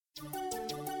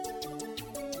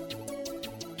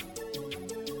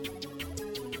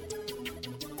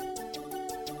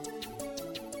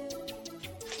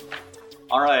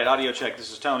All right, audio check. This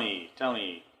is Tony.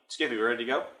 Tony, Skippy, we ready to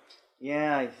go?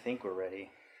 Yeah, I think we're ready.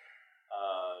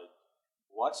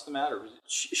 What's the matter?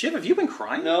 Shiv, have you been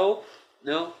crying? No.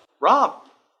 Rob,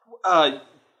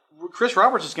 Chris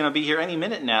Roberts is going to be here any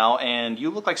minute now, and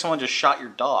you look like someone just shot your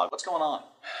dog. What's going on?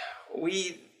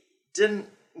 We didn't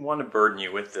want to burden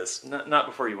you with this. Not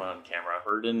before you went on camera.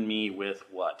 Burden me with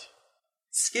what?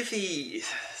 Skiffy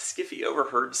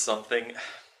overheard something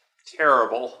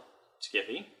terrible.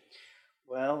 Skippy?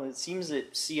 Well, it seems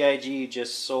that CIG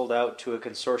just sold out to a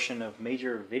consortium of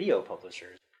major video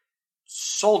publishers.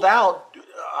 Sold out?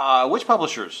 Which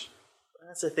publishers?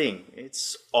 That's the thing.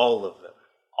 It's all of them.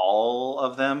 All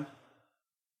of them?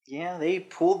 Yeah, they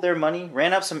pooled their money,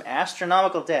 ran up some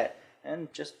astronomical debt,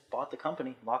 and just bought the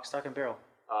company, lock, stock, and barrel.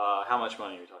 How much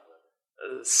money are we talking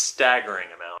about? A staggering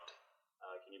amount.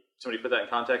 Can somebody put that in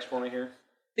context for me here?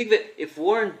 Think of it, if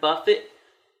Warren Buffett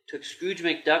took Scrooge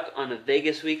McDuck on a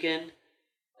Vegas weekend,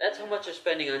 that's how much they're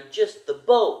spending on just the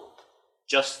boat.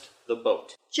 Just the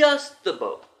boat. Just the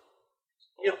boat.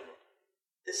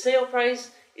 The sale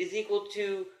price is equal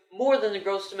to more than the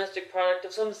gross domestic product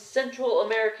of some Central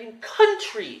American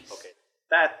countries. Okay,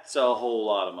 that's a whole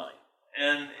lot of money.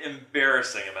 An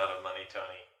embarrassing amount of money,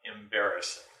 Tony.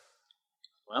 Embarrassing.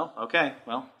 Well, okay.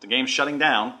 Well, the game's shutting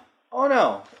down. Oh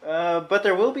no, but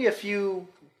there will be a few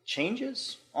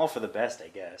changes. All for the best, I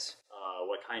guess.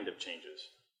 What kind of changes?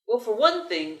 Well, for one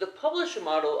thing, the publisher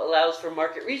model allows for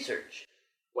market research.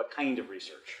 What kind of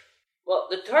research? Well,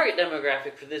 the target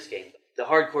demographic for this game, the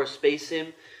hardcore space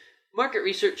sim, market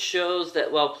research shows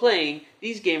that while playing,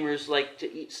 these gamers like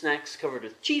to eat snacks covered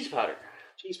with cheese powder.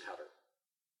 Cheese powder.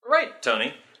 Right,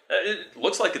 Tony. It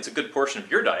looks like it's a good portion of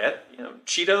your diet.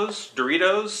 Cheetos,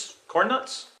 Doritos, corn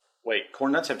nuts. Wait,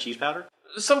 corn nuts have cheese powder?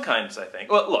 Some kinds, I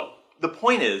think. Well, look, the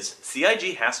point is,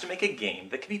 CIG has to make a game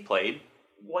that can be played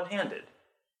one-handed.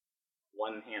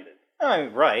 One-handed.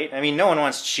 Right. I mean, no one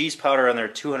wants cheese powder on their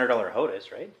 $200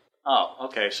 HOTAS, right? Oh,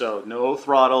 okay, so no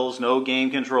throttles, no game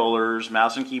controllers,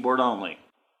 mouse and keyboard only.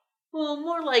 Well,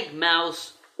 more like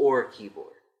mouse or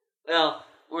keyboard. Well,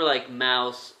 more like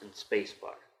mouse and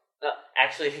spacebar.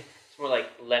 Actually, it's more like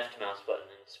left mouse button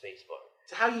and spacebar.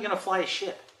 So how are you going to fly a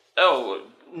ship? Oh,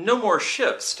 no more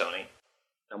ships, Tony.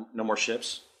 No more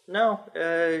ships? No,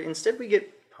 instead we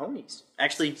get ponies.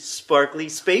 Actually, sparkly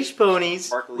space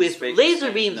ponies. With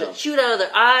laser beams that shoot out of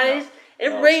their eyes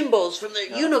and rainbows from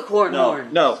their unicorn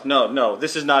horns. No,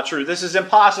 this is not true. This is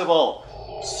impossible.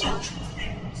 Search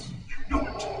wings. You know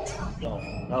it.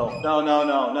 No.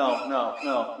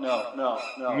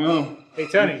 Hey,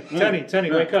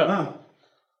 Tony, wake up.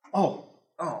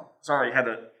 Sorry, had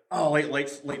to. Late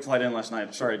flight in last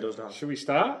night. Sorry, dozed off. Should we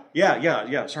start?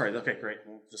 Yeah. Sorry. Okay, great.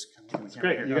 We'll just come It's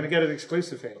great. You're going to get an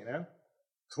exclusive here, you know?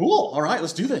 Cool. All right,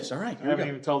 let's do this. All right. I haven't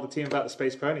even told the team about the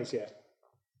space ponies yet.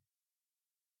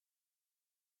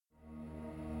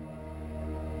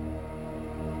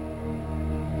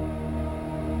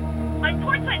 My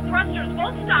portside thrusters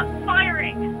won't stop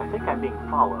firing. I think I'm being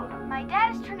followed. My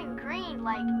dad is turning green,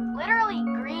 like literally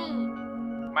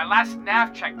green. My last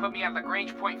nav check put me at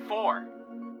Lagrange point 4.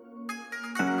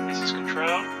 This is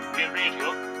Control. We read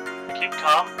you. Keep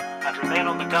calm and remain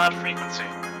on the guard frequency.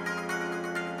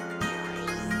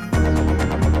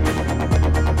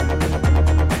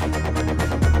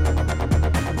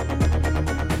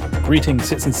 Greetings,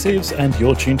 Sits and Sieves, and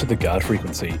you're tuned to the Guard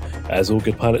Frequency. As all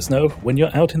good pilots know, when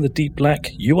you're out in the deep black,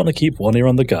 you want to keep one ear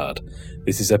on the guard.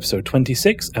 This is episode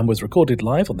 26 and was recorded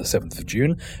live on the 7th of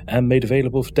June and made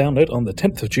available for download on the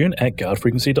 10th of June at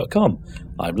guardfrequency.com.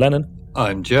 I'm Lennon.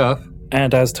 I'm Jeff.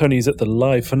 And as Tony's at the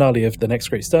live finale of The Next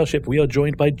Great Starship, we are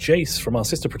joined by Jace from our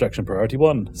sister production, Priority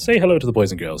One. Say hello to the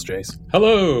boys and girls, Jace.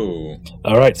 Hello!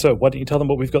 Alright, so why don't you tell them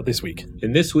what we've got this week?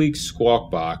 In this week's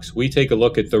Squawk Box, we take a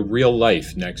look at the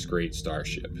real-life Next Great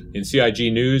Starship. In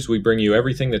CIG News, we bring you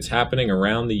everything that's happening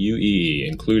around the UEE,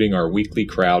 including our weekly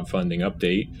crowdfunding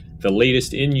update, the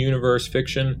latest in-universe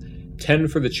fiction, 10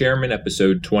 for the Chairman,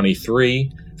 episode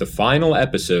 23, the final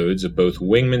episodes of both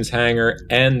Wingman's Hangar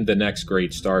and The Next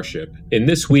Great Starship. In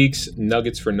this week's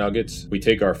Nuggets for Nuggets, we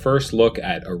take our first look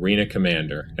at Arena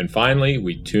Commander. And finally,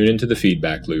 we tune into the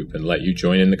feedback loop and let you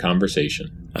join in the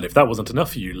conversation. And if that wasn't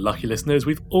enough for you lucky listeners,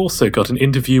 we've also got an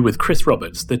interview with Chris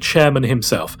Roberts, the chairman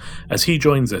himself, as he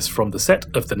joins us from the set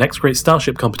of the Next Great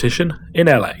Starship competition in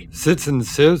LA. Sits and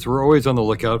Sieves, we're always on the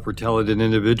lookout for talented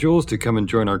individuals to come and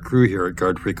join our crew here at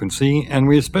Guard Frequency, and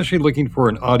we're especially looking for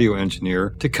an audio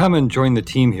engineer to come and join the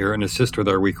team here and assist with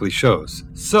our weekly shows.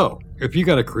 So, If you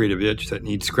got a creative itch that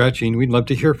needs scratching, we'd love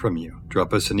to hear from you.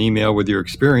 Drop us an email with your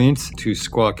experience to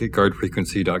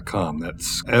squawk@guardfrequency.com.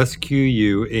 That's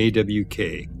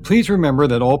SQUAWK. Please remember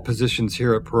that all positions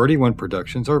here at Priority One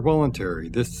Productions are voluntary.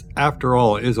 This, after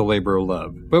all, is a labor of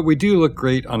love. But we do look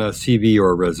great on a CV or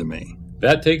a resume.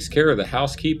 That takes care of the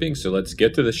housekeeping, so let's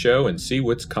get to the show and see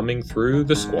what's coming through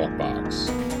the Squawk Box.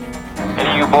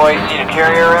 Any of you boys see a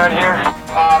carrier around here?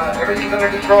 Everything's under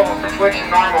control.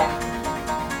 Situation normal.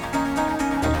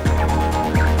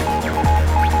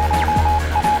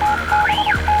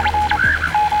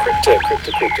 Crypto.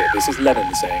 This is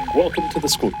Lennon saying, welcome to the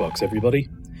Squawk Box, everybody.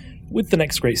 With the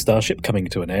Next Great Starship coming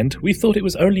to an end, we thought it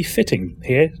was only fitting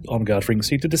here on Guard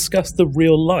Frequency to discuss the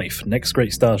real-life Next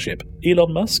Great Starship.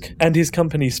 Elon Musk and his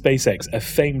company SpaceX are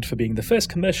famed for being the first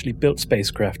commercially built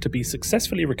spacecraft to be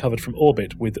successfully recovered from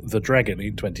orbit with the Dragon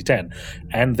in 2010,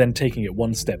 and then taking it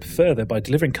one step further by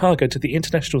delivering cargo to the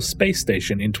International Space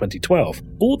Station in 2012.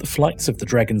 All the flights of the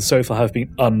Dragon so far have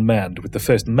been unmanned, with the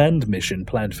first manned mission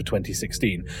planned for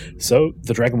 2016. So,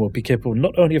 the Dragon will be capable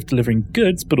not only of delivering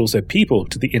goods, but also people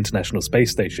to the International Space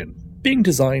Station. Being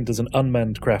designed as an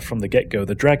unmanned craft from the get-go,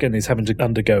 the Dragon is having to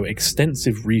undergo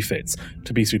extensive refits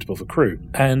to be suitable for crew.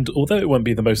 And although it won't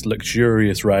be the most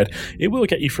luxurious ride, it will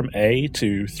get you from A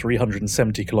to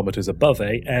 370 kilometers above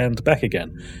A and back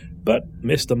again. But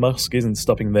Mr. Musk isn't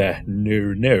stopping there.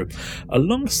 No.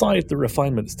 Alongside the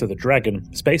refinements to the Dragon,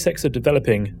 SpaceX are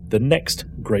developing the next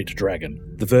Great Dragon.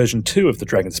 The version 2 of the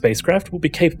Dragon spacecraft will be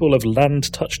capable of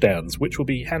land touchdowns, which will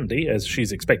be handy as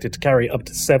she's expected to carry up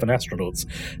to 7 astronauts.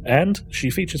 And she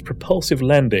features propulsive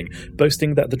landing,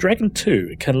 boasting that the Dragon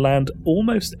 2 can land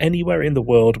almost anywhere in the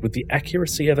world with the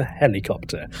accuracy of a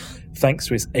helicopter, thanks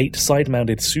to its 8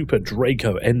 side-mounted Super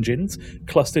Draco engines,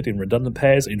 clustered in redundant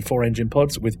pairs in 4 engine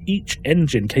pods, with each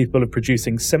engine capable of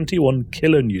producing 71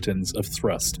 kilonewtons of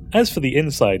thrust. As for the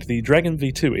inside, the Dragon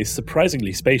V2 is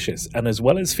surprisingly spacious, and as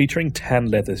well as featuring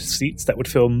tan leather seats that would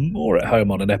feel more at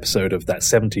home on an episode of That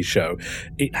 70s Show,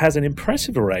 it has an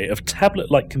impressive array of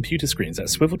tablet-like computer screens that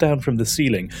swivel down from the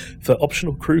ceiling for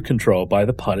optional crew control by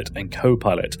the pilot and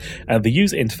co-pilot, and the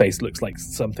user interface looks like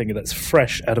something that's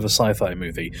fresh out of a sci-fi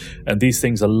movie. And these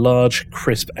things are large,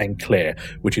 crisp, and clear,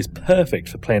 which is perfect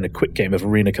for playing a quick game of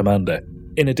Arena Commander.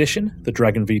 In addition, the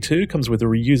Dragon V2 comes with a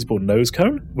reusable nose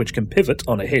cone, which can pivot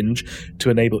on a hinge to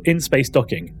enable in-space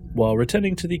docking, while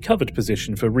returning to the covered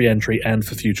position for re-entry and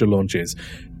for future launches.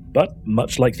 But,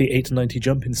 much like the 890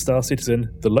 jump in Star Citizen,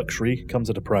 the luxury comes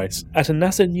at a price. At a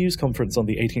NASA news conference on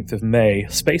the 18th of May,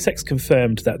 SpaceX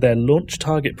confirmed that their launch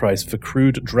target price for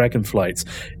crewed Dragon flights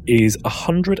is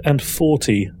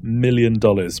 $140 million,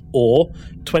 or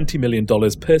 $20 million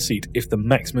per seat if the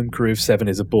maximum crew of 7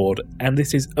 is aboard, and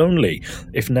this is only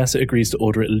if NASA agrees to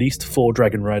order at least 4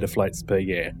 Dragon Rider flights per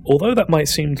year. Although that might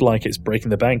seem like it's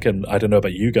breaking the bank, and I don't know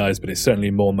about you guys, but it's certainly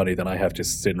more money than I have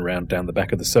just sitting around down the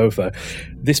back of the sofa,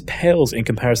 this pales in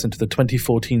comparison to the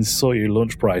 2014 Soyuz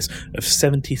launch price of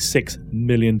 $76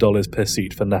 million per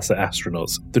seat for NASA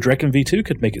astronauts. The Dragon V2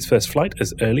 could make its first flight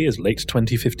as early as late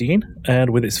 2015,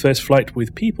 and with its first flight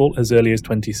with people as early as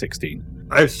 2016.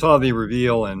 I saw the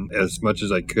reveal and as much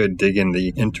as I could dig in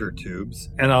the intertubes.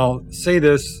 And I'll say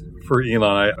this for Elon,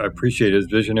 I appreciate his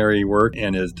visionary work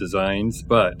and his designs,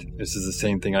 but this is the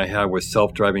same thing I have with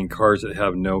self-driving cars that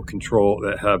have no control,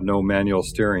 that have no manual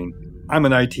steering. I'm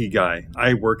an IT guy.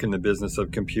 I work in the business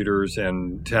of computers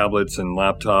and tablets and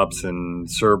laptops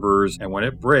and servers, and when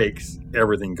it breaks,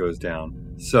 everything goes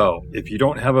down. So, if you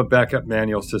don't have a backup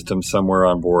manual system somewhere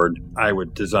on board, I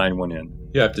would design one in.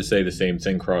 You have to say the same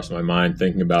thing crossed my mind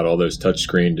thinking about all those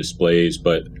touchscreen displays,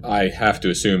 but I have to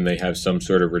assume they have some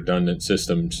sort of redundant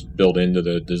systems built into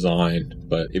the design.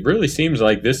 But it really seems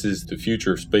like this is the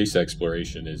future of space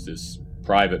exploration, is this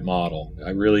private model.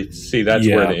 I really see that's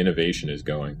where the innovation is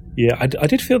going. Yeah, I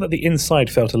did feel that the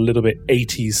inside felt a little bit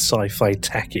 80s sci-fi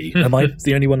tacky. Am I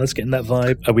the only one that's getting that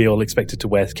vibe? Are we all expected to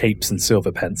wear capes and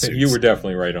silver pantsuits? You were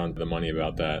definitely right on the money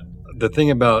about that. The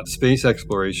thing about space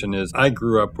exploration is I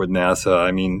grew up with NASA.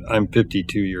 I mean, I'm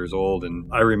 52 years old and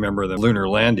I remember the lunar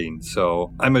landing.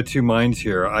 So I'm of two minds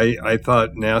here. I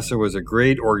thought NASA was a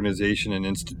great organization and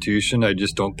institution. I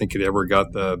just don't think it ever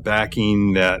got the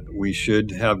backing that we should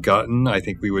have gotten. I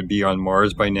think we would be on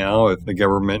Mars by now if the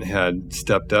government had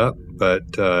stepped up.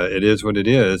 But it is what it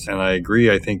is. And I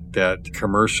agree. I think that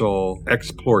commercial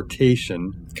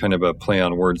exploitation, kind of a play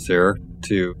on words there,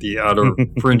 to the outer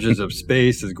fringes of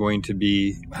space is going to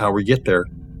be how we get there.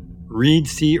 Read,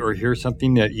 see, or hear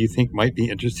something that you think might be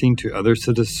interesting to other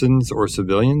citizens or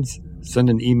civilians? Send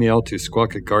an email to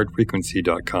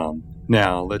squawk@guardfrequency.com.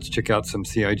 Now, let's check out some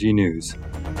CIG news.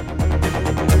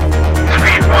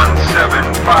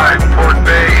 175, Port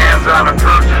Bay, hands on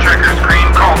approach, checkers green,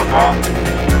 call the ball.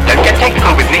 Don't get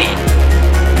technical with me.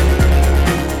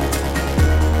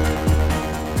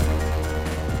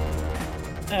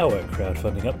 Our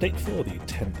crowdfunding update for the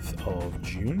 10th of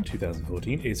June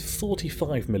 2014 is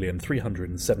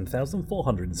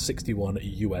 $45,307,461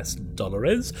 US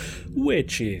dollars,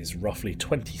 which is roughly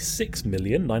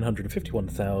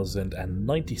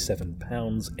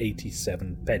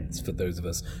 £26,951,097.87 for those of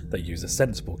us that use a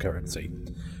sensible currency.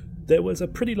 There was a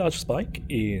pretty large spike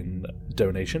in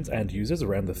donations and users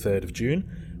around the 3rd of June.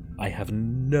 I have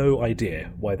no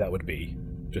idea why that would be.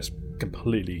 Just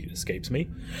completely escapes me.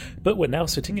 But we're now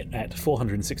sitting at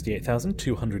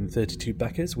 468,232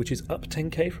 backers, which is up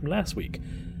 10k from last week.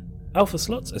 Alpha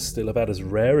slots are still about as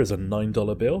rare as a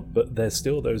 $9 bill, but there's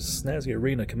still those snazzy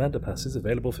Arena Commander passes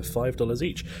available for $5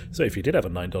 each. So if you did have a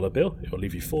 $9 bill, it will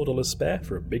leave you $4 spare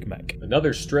for a Big Mac.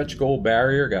 Another stretch goal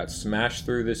barrier got smashed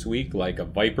through this week like a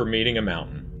viper meeting a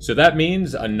mountain. So that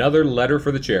means another letter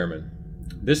for the chairman.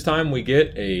 This time we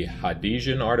get a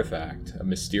Hadesian artifact, a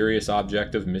mysterious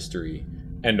object of mystery,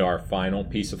 and our final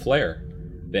piece of flair,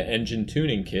 the engine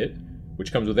tuning kit,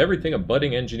 which comes with everything a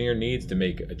budding engineer needs to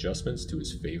make adjustments to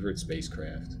his favorite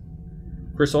spacecraft.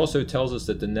 Chris also tells us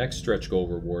that the next stretch goal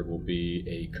reward will be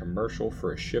a commercial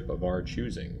for a ship of our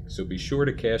choosing, so be sure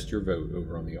to cast your vote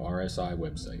over on the RSI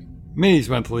website. Minis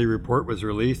monthly report was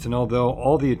released, and although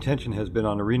all the attention has been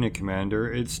on Arena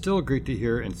Commander, it's still great to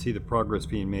hear and see the progress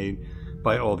being made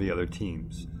by all the other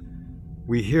teams.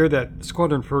 We hear that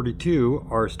Squadron 42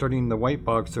 are starting to white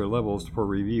box their levels for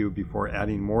review before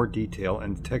adding more detail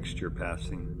and texture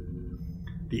passing.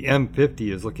 The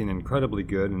M50 is looking incredibly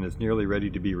good and is nearly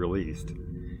ready to be released,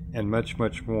 and much,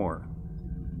 much more.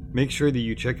 Make sure that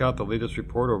you check out the latest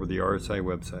report over the RSI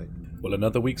website. Well,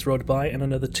 another week's rolled by and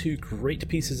another 2 great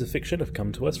pieces of fiction have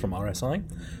come to us from RSI.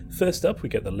 First up, we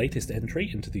get the latest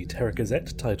entry into the Terra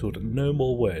Gazette titled No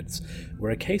More Words,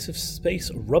 where a case of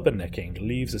space rubbernecking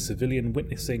leaves a civilian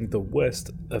witnessing the worst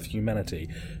of humanity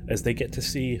as they get to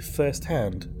see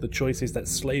firsthand the choices that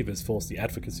slavers force the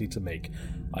advocacy to make.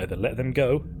 Either let them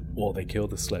go, or they kill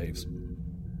the slaves.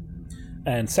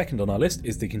 And second on our list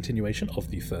is the continuation of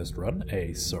the first run,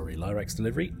 a Sorry Lyrax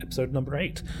delivery, episode number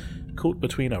 8. Caught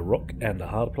between a rock and a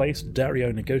hard place,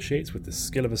 Dario negotiates with the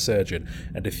skill of a surgeon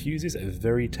and diffuses a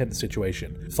very tense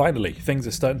situation. Finally, things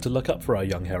are starting to look up for our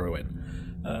young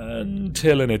heroine.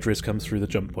 Until an Idris comes through the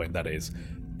jump point, that is.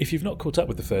 If you've not caught up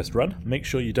with the first run, make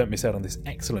sure you don't miss out on this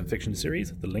excellent fiction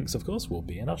series. The links, of course, will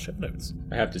be in our show notes.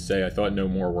 I have to say, I thought No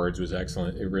More Words was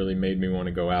excellent. It really made me want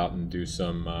to go out and do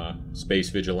some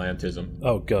space vigilantism.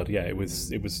 Oh god, yeah, it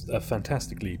was a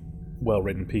fantastically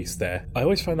well-written piece there. I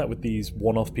always find that with these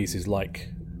one-off pieces like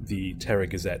the Terra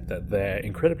Gazette, that they're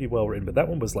incredibly well-written, but that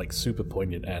one was like super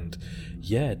poignant and,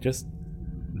 yeah, just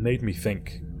made me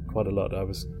think quite a lot. I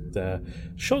was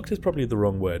shocked is probably the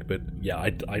wrong word, but yeah,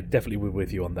 I definitely was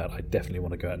with you on that. I definitely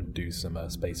want to go out and do some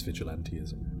space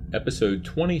vigilantism. Episode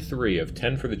 23 of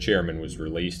 10 for the Chairman was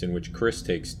released, in which Chris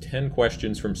takes 10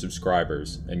 questions from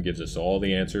subscribers and gives us all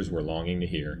the answers we're longing to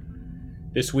hear.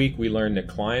 This week we learned that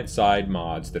client-side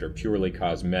mods that are purely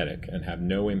cosmetic and have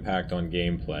no impact on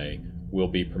gameplay will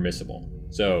be permissible.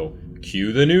 So,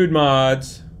 cue the nude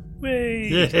mods! Whee!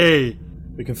 Yay!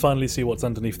 We can finally see what's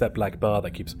underneath that black bar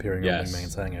that keeps appearing on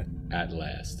Wingman's hangar. At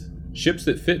last. Ships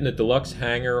that fit in the deluxe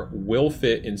hangar will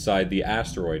fit inside the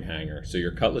asteroid hangar, so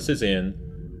your Cutlass is in,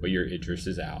 but your Idris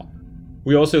is out.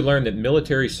 We also learned that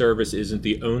military service isn't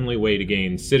the only way to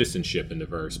gain citizenship in the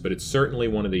verse, but it's certainly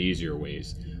one of the easier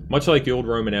ways. Much like the old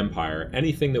Roman Empire,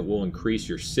 anything that will increase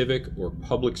your civic or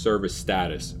public service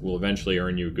status will eventually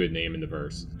earn you a good name in the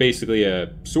verse. Basically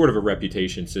a sort of a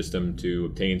reputation system to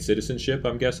obtain citizenship,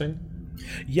 I'm guessing?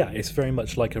 Yeah, it's very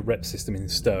much like a rep system in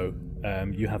STO.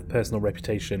 You have personal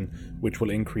reputation, which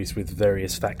will increase with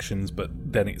various factions, but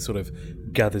then it sort of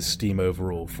gathers steam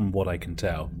overall, from what I can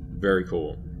tell. Very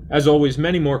cool. As always,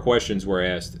 many more questions were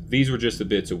asked. These were just the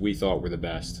bits that we thought were the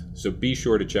best, so be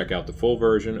sure to check out the full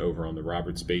version over on the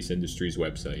Roberts Space Industries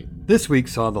website. This week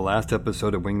saw the last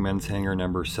episode of Wingman's Hangar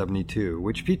number 72,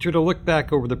 which featured a look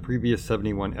back over the previous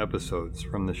 71 episodes.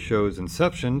 From the show's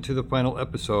inception to the final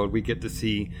episode, we get to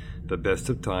see the best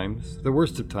of times, the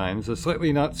worst of times, the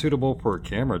slightly not suitable for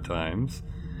camera times.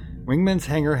 Wingman's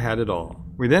Hangar had it all.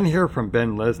 We then hear from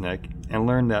Ben Lesnick and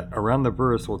learn that Around the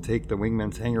Verse will take the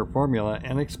Wingman's Hangar formula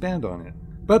and expand on it.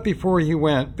 But before he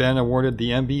went, Ben awarded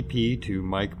the MVP to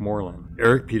Mike Moreland,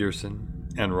 Eric Peterson,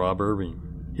 and Rob Irving.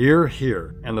 Hear,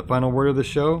 hear. And the final word of the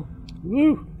show?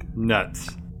 Woo! Nuts.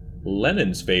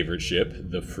 Lennon's favorite ship,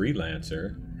 the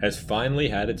Freelancer, has finally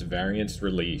had its variants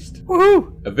released.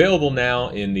 Woohoo! Available now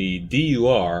in the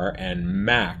DUR and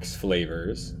Max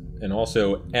flavors, and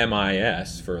also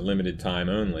MIS for a limited time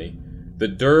only. The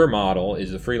DUR model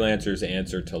is the Freelancer's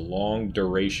answer to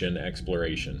long-duration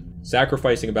exploration,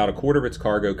 sacrificing about a quarter of its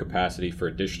cargo capacity for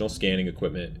additional scanning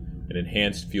equipment, an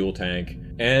enhanced fuel tank,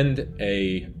 and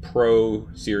a Pro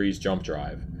Series jump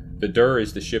drive. The DUR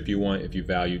is the ship you want if you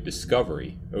value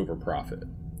discovery over profit.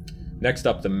 Next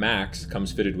up, the Max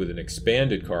comes fitted with an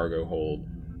expanded cargo hold,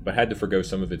 but had to forgo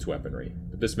some of its weaponry.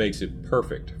 But this makes it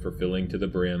perfect for filling to the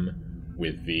brim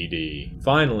with VD.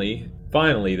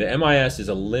 Finally, the MIS is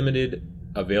a limited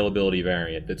availability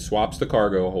variant that swaps the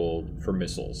cargo hold for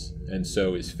missiles, and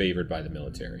so is favored by the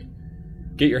military.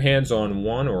 Get your hands on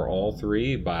one or all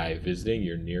three by visiting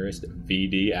your nearest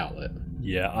VD outlet.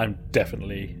 Yeah, I'm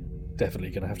definitely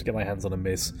going to have to get my hands on a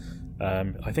MIS.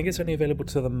 I think it's only available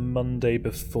to the Monday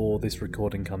before this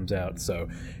recording comes out, so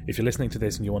if you're listening to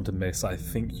this and you want a MIS, I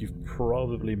think you've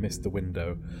probably missed the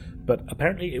window. But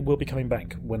apparently it will be coming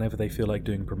back whenever they feel like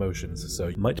doing promotions, so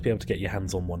you might be able to get your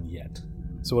hands on one yet.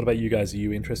 So what about you guys? Are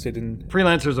you interested in...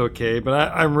 Freelancer's okay, but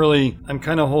I'm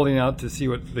kind of holding out to see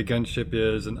what the gunship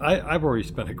is, and I've already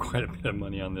spent quite a bit of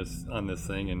money on this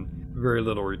thing and very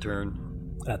little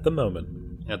return. At the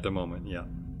moment, yeah.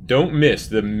 Don't miss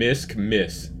the MISC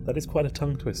Miss. That is quite a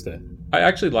tongue twister. I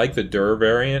actually like the DUR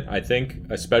variant. I think,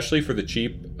 especially for the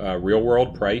cheap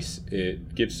real-world price,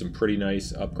 it gives some pretty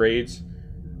nice upgrades.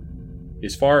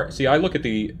 I look at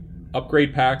the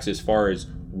upgrade packs as far as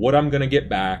what I'm going to get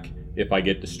back if I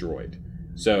get destroyed.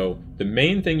 So the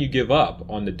main thing you give up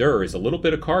on the DUR is a little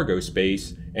bit of cargo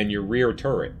space and your rear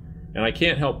turret. And I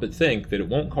can't help but think that it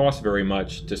won't cost very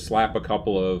much to slap a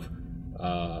couple of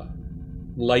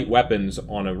light weapons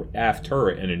on an aft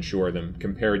turret and insure them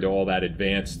compared to all that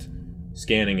advanced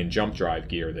scanning and jump drive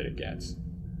gear that it gets.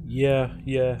 Yeah,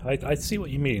 I see what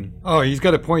you mean. Oh, he's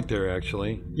got a point there,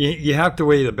 actually. You have to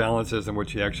weigh the balances and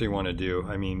what you actually want to do.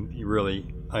 I mean,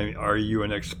 are you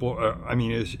an explorer?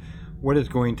 What is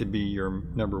going to be your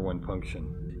number one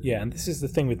function? Yeah, and this is the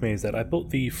thing with me, is that I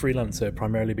bought the Freelancer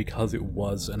primarily because it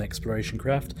was an exploration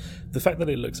craft. The fact that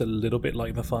it looks a little bit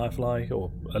like the Firefly,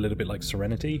 or a little bit like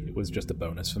Serenity, was just a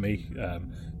bonus for me,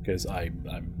 because I'm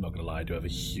not going to lie, I do have a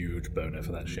huge boner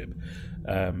for that ship.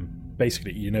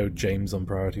 Basically, James on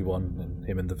Priority 1, and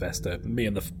him in the Vesta, me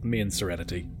and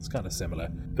Serenity. It's kind of similar.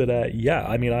 But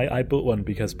I bought one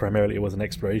because primarily it was an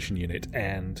exploration unit,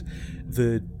 and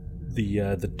the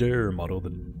DUR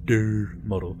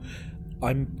model,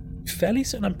 I'm fairly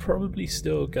certain I'm probably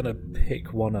still going to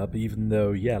pick one up, even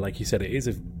though, like you said, it is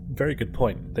a very good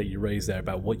point that you raised there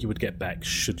about what you would get back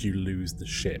should you lose the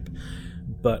ship.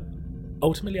 But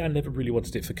ultimately, I never really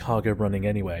wanted it for cargo running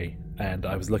anyway, and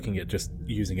I was looking at just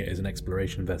using it as an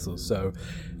exploration vessel. So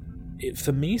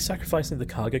for me, sacrificing the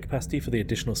cargo capacity for the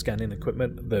additional scanning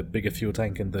equipment, the bigger fuel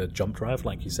tank and the jump drive,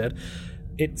 like you said,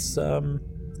 it's...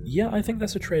 I think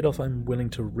that's a trade-off I'm willing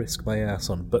to risk my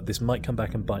ass on, but this might come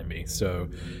back and bite me. So,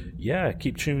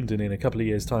 keep tuned, and in a couple of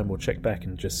years' time, we'll check back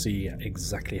and just see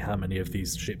exactly how many of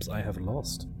these ships I have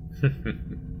lost.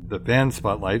 The Fan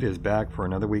Spotlight is back for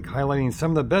another week, highlighting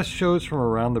some of the best shows from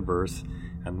around the verse,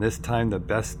 and this time the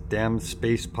best damn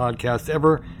space podcast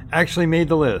ever actually made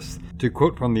the list. To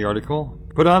quote from the article,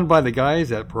 put on by the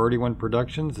guys at Priority 1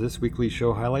 Productions, this weekly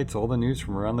show highlights all the news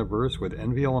from around the verse with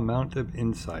enviable amount of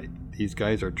insight. These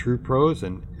guys are true pros,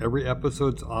 and every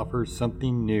episode offers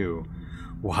something new.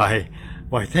 Why,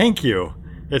 thank you.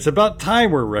 It's about time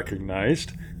we're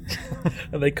recognized.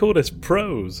 And they called us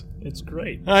pros. It's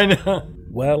great. I know.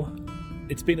 Well,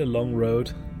 it's been a long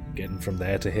road getting from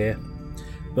there to here.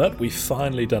 But we've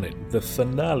finally done it. The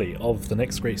finale of The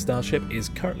Next Great Starship is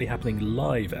currently happening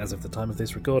live as of the time of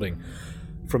this recording.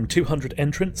 From 200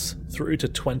 entrants through to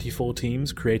 24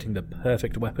 teams creating the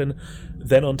perfect weapon,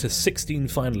 then on to 16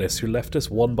 finalists who left us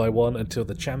one by one until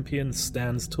the champion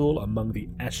stands tall among the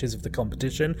ashes of the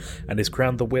competition and is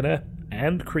crowned the winner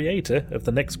and creator of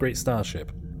The Next Great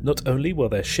Starship. Not only will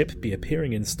their ship be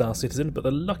appearing in Star Citizen, but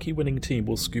the lucky winning team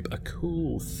will scoop a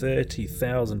cool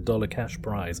 $30,000 cash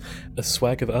prize, a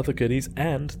swag of other goodies,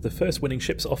 and the first winning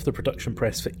ships off the production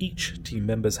press for each team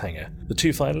member's hangar. The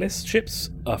two finalist ships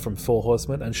are from Four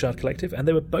Horsemen and Shard Collective, and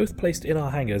they were both placed in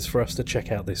our hangars for us to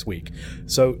check out this week.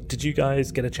 So, did you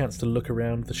guys get a chance to look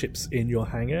around the ships in your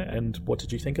hangar, and what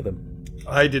did you think of them?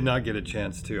 I did not get a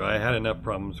chance to. I had enough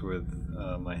problems with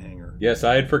my hangar. Yes,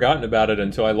 I had forgotten about it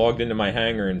until I logged into my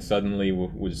hangar and suddenly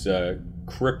was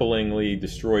cripplingly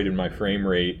destroyed in my frame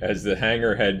rate as the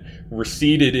hangar had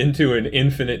receded into an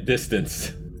infinite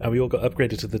distance. And we all got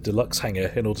upgraded to the deluxe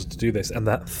hangar in order to do this, and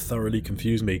that thoroughly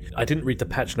confused me. I didn't read the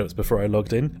patch notes before I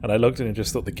logged in, and I logged in and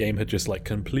just thought the game had just like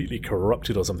completely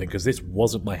corrupted or something, because this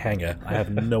wasn't my hangar. I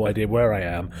have no idea where I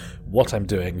am, what I'm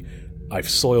doing. I've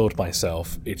soiled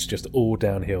myself. It's just all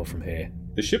downhill from here.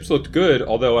 The ships looked good,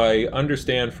 although I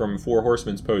understand from Four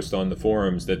Horsemen's post on the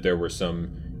forums that there were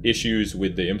some issues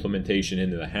with the implementation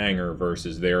into the hangar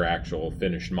versus their actual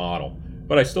finished model.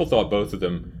 But I still thought both of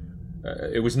them,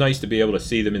 it was nice to be able to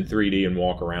see them in 3D and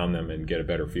walk around them and get a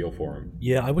better feel for them.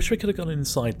 Yeah, I wish we could have gone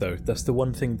inside, though. That's the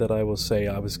one thing that I will say.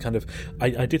 I was kind of...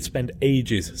 I did spend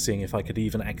ages seeing if I could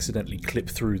even accidentally clip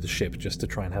through the ship just to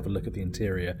try and have a look at the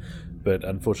interior, but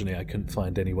unfortunately I couldn't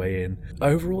find any way in.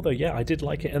 Overall, though, yeah, I did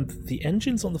like it, and the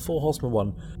engines on the Four Horsemen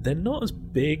one, they're not as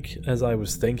big as I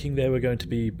was thinking they were going to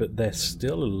be, but they're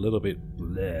still a little bit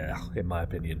bleh, in my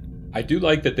opinion. I do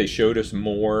like that they showed us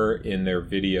more in their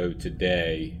video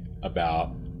today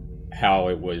about how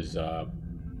it was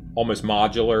almost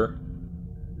modular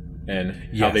and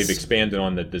how they've expanded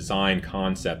on the design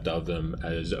concept of them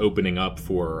as opening up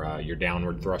for your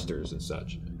downward thrusters and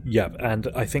such. Yeah, and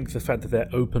I think the fact that they're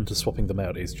open to swapping them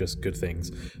out is just good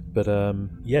things. But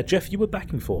yeah, Jeff, you were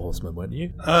backing Four Horsemen, weren't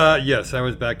you? Yes, I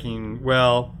was backing.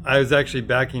 Well, I was actually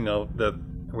backing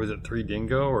was it 3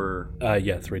 Dingo or?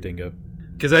 Yeah, 3 Dingo.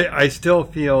 Because I still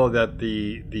feel that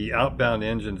the outbound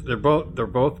engines, they're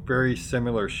both very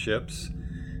similar ships.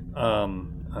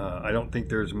 I don't think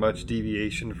there's much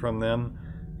deviation from them,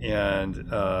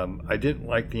 and I didn't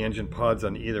like the engine pods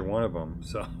on either one of them.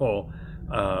 So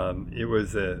it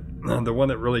was the one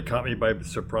that really caught me by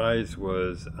surprise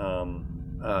was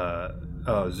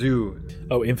Zoo.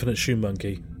 Oh, Infinite Shoe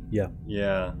Monkey. Yeah.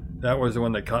 Yeah, that was the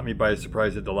one that caught me by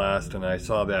surprise at the last, and I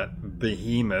saw that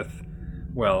behemoth.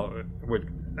 Well,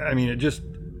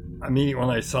 immediately when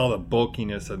I saw the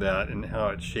bulkiness of that and how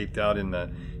it shaped out in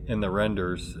the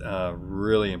renders,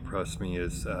 really impressed me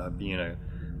as being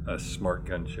a smart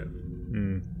gunship.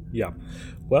 Yeah.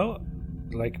 Well,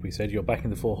 like we said, you're back in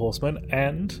the Four Horsemen,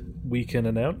 and we can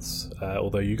announce,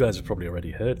 although you guys have probably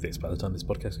already heard this by the time this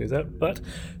podcast goes out, but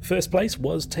first place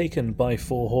was taken by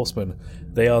Four Horsemen.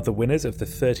 They are the winners of the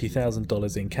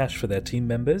 $30,000 in cash for their team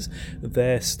members.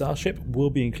 Their starship will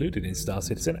be included in Star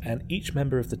Citizen, and each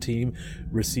member of the team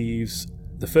receives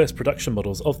the first production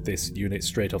models of this unit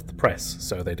straight off the press,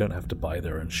 so they don't have to buy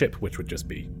their own ship, which would just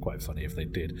be quite funny if they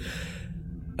did.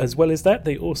 As well as that,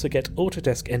 they also get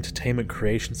Autodesk Entertainment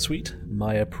Creation Suite,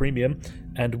 Maya Premium,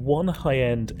 and one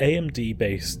high-end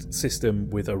AMD-based system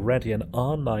with a Radeon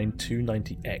R9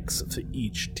 290X for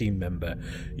each team member.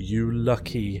 You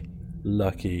lucky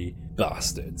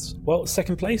bastards. Well,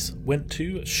 second place went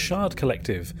to Shard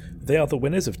Collective. They are the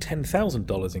winners of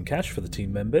 $10,000 in cash for the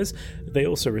team members. They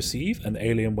also receive an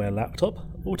Alienware laptop,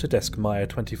 Autodesk Maya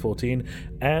 2014,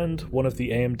 and one of the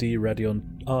AMD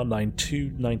Radeon R9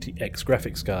 290X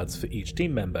graphics cards for each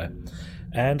team member.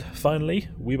 And finally,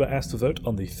 we were asked to vote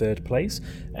on the third place,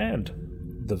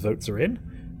 and the votes are in.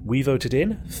 We voted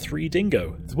in 3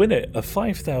 Dingo, the winner of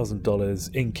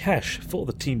 $5,000 in cash for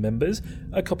the team members,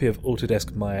 a copy of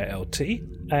Autodesk Maya LT,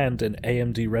 and an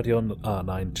AMD Radeon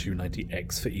R9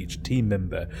 290X for each team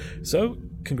member. So,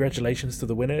 congratulations to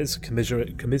the winners,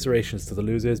 commiserations to the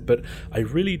losers, but I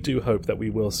really do hope that we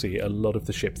will see a lot of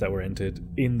the ships that were entered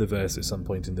in the verse at some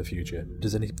point in the future.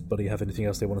 Does anybody have anything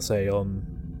else they want to say on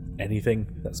anything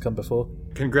that's come before?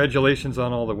 Congratulations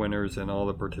on all the winners and all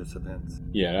the participants.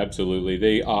 Yeah, absolutely.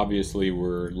 They obviously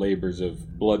were labors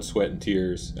of blood, sweat, and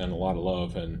tears, and a lot of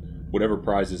love, and whatever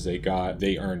prizes they got,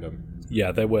 they earned them.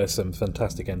 Yeah, there were some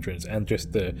fantastic entrants, and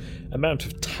just the amount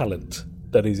of talent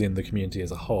that is in the community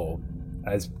as a whole,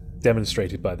 as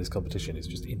demonstrated by this competition, is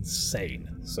just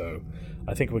insane. So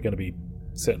I think we're going to be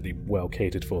certainly well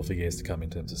catered for years to come in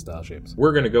terms of starships.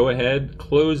 We're going to go ahead,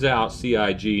 close out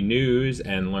CIG News,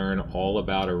 and learn all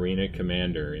about Arena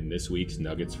Commander in this week's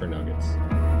Nuggets for Nuggets.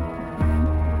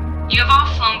 You have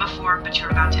all flown before, but you're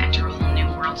about to enter a whole new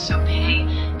world, so pay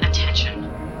attention.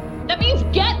 That means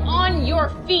get on your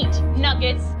feet,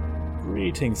 Nuggets!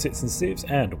 Greetings, Cits and Civs,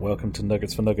 and welcome to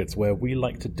Nuggets for Nuggets, where we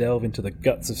like to delve into the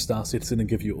guts of Star Citizen and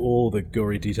give you all the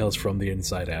gory details from the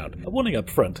inside out. A warning up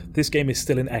front, this game is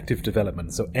still in active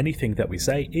development, so anything that we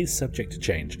say is subject to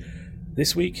change.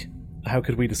 This week, how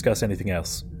could we discuss anything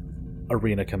else?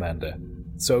 Arena Commander.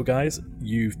 So guys,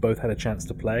 you've both had a chance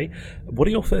to play. What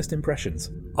are your first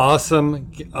impressions?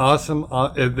 Awesome.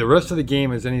 If the rest of the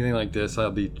game is anything like this,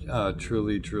 I'll be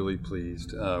truly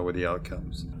pleased with the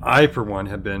outcomes. I, for one,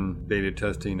 have been beta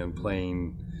testing and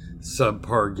playing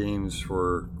subpar games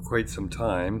for quite some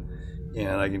time,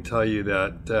 and I can tell you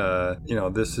that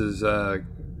this is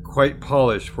quite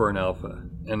polished for an alpha.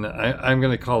 And I'm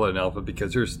going to call it an alpha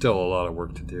because there's still a lot of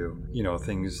work to do. You know,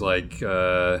 things like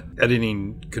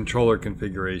editing controller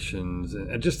configurations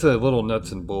and just the little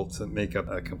nuts and bolts that make up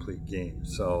a complete game.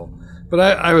 So, but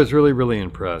I was really, really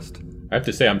impressed. I have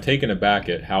to say, I'm taken aback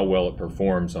at how well it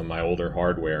performs on my older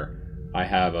hardware. I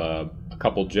have a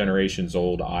couple generations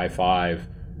old i5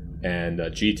 and a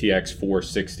GTX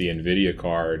 460 NVIDIA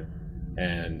card,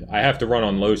 and I have to run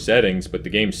on low settings, but the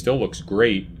game still looks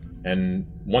great. And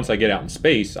once I get out in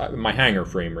space, my hangar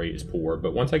frame rate is poor,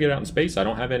 but once I get out in space, I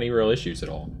don't have any real issues at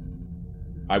all.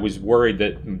 I was worried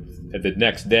that the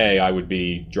next day I would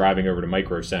be driving over to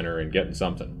Micro Center and getting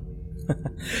something.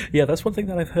 Yeah, that's one thing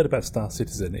that I've heard about Star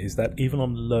Citizen, is that even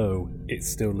on low, it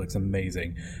still looks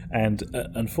amazing. And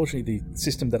unfortunately, the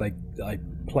system that I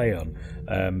play on,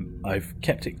 I've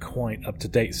kept it quite up to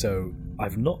date, so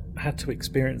I've not had to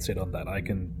experience it on that.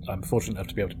 I'm fortunate enough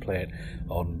to be able to play it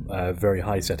on very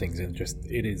high settings, and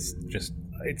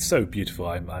it's so beautiful.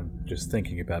 I'm just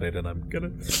thinking about it, and I'm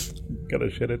gonna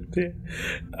shed a tear.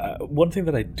 One thing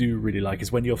that I do really like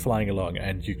is when you're flying along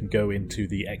and you can go into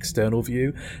the external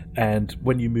view, and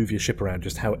when you move your ship around,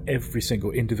 just how every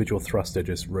single individual thruster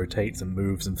just rotates and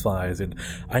moves and fires. And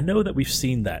I know that we've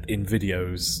seen that in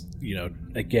videos, you know,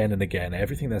 again and again.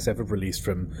 Everything that's ever released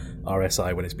from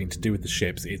RSI when it's been to do with the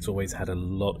ships, it's always had a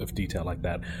lot of detail like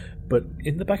that. But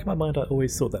in the back of my mind, I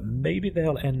always thought that maybe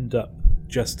they'll end up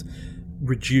just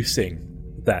reducing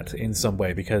that in some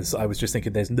way, because I was just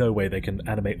thinking there's no way they can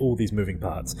animate all these moving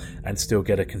parts and still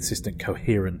get a consistent,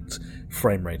 coherent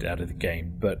frame rate out of the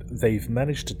game. But they've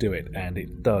managed to do it, and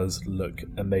it does look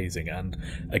amazing. And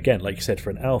again, like you said, for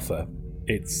an alpha,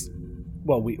 it's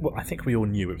I think we all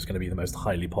knew it was going to be the most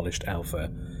highly polished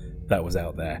alpha that was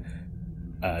out there,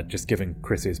 just given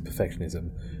Chris's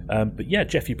perfectionism. But yeah,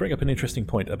 Jeff, you bring up an interesting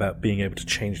point about being able to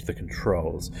change the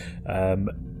controls.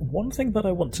 One thing that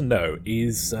I want to know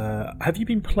is, have you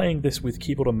been playing this with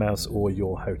keyboard and mouse or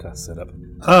your HOTAS setup?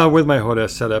 With my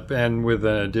HOTAS setup and with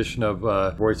an addition of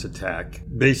voice attack.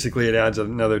 Basically, it adds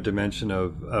another dimension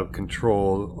of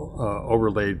control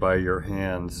overlaid by your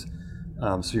hands.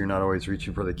 So you're not always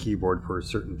reaching for the keyboard for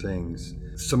certain things.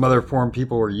 Some other forum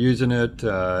people were using it.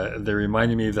 They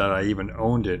reminded me that I even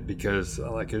owned it because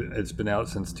it's been out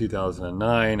since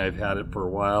 2009. I've had it for a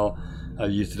while. I've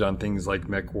used it on things like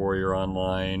MechWarrior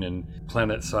Online and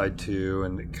PlanetSide 2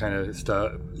 and kind of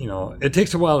stuff. You know, it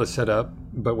takes a while to set up,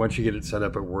 but once you get it set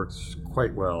up, it works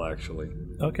quite well, actually.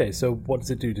 Okay, so what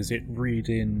does it do? Does it read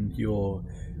in your...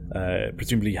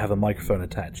 presumably you have a microphone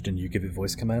attached and you give it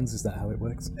voice commands? Is that how it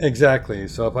works? Exactly.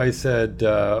 So if I said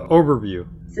overview.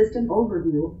 System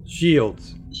overview.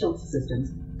 Shields. Shield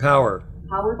systems. Power.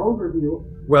 Power overview.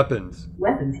 Weapons.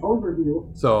 Weapons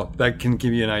overview. So that can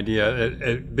give you an idea.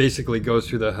 It basically goes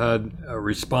through the HUD,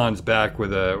 responds back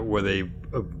with a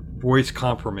voice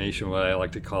confirmation, what I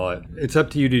like to call it. It's up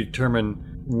to you to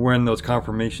determine when those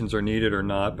confirmations are needed or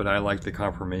not, but I like the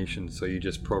confirmation, so you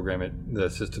just program the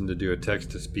system to do a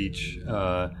text-to-speech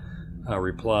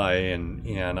reply,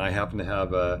 and I happen to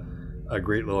have a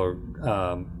great little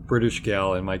British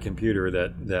gal in my computer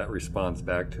that responds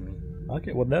back to me.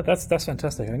 Okay, well, no, that's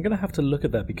fantastic. I'm going to have to look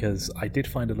at that because I did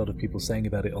find a lot of people saying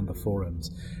about it on the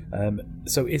forums.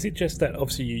 So is it just that,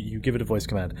 obviously, you give it a voice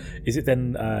command. Is it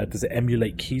then, does it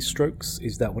emulate keystrokes?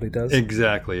 Is that what it does?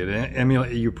 Exactly.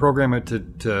 You program it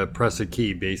to press a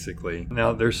key, basically.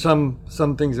 Now, there's some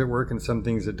things that work and some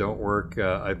things that don't work,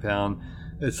 I found.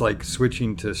 It's like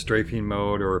switching to strafing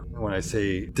mode, or when I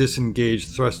say disengage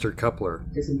thruster coupler.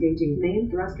 Disengaging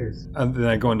main thrusters. And then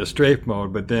I go into strafe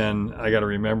mode, but then I got to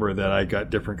remember that I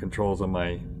got different controls on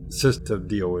my system to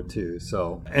deal with too.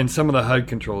 So, and some of the HUD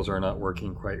controls are not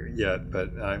working quite yet,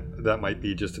 but that might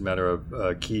be just a matter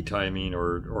of key timing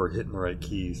or hitting the right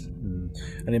keys.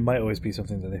 And it might always be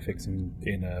something that they fix in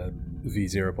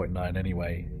V0.9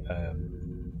 anyway.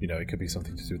 You know, it could be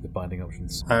something to do with the binding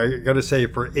options. I got to say,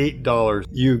 for $8,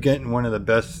 you get one of the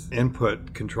best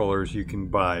input controllers you can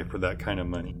buy for that kind of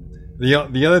money. The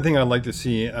other thing I'd like to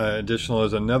see additional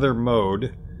is another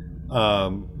mode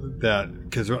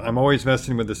because I'm always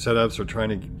messing with the setups or trying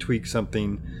to tweak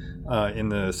something in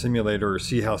the simulator or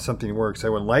see how something works. I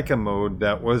would like a mode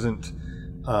that wasn't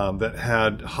that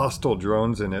had hostile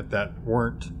drones in it that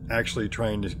weren't actually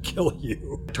trying to kill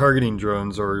you. Targeting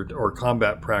drones or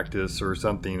combat practice or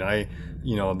something.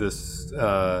 This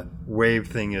wave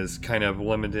thing is kind of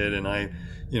limited, and I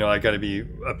got to be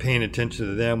paying attention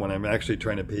to them when I'm actually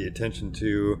trying to pay attention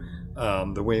to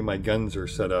the way my guns are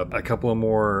set up. A couple of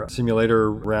more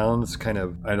simulator rounds,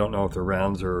 I don't know if they're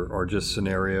rounds or just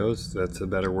scenarios. That's a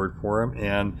better word for them.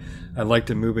 And I'd like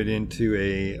to move it into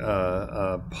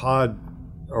a pod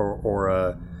or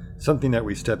a something that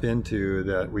we step into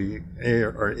that we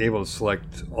are able to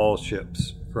select all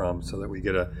ships from so that we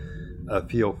get a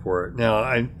feel for it. Now,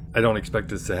 I don't expect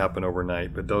this to happen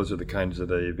overnight, but those are the kinds of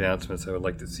the advancements I would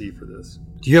like to see for this.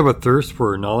 Do you have a thirst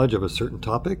for knowledge of a certain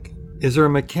topic? Is there a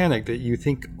mechanic that you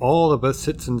think all of us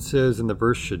citizens in the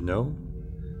verse should know?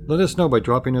 Let us know by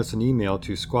dropping us an email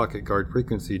to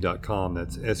squawk@guardfrequency.com.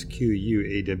 That's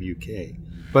SQUAWK.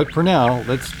 But for now,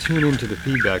 let's tune into the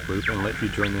feedback loop and let you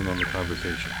join in on the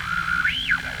conversation.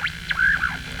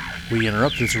 We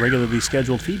interrupt this regularly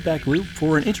scheduled feedback loop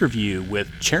for an interview with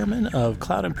Chairman of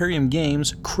Cloud Imperium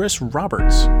Games, Chris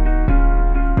Roberts.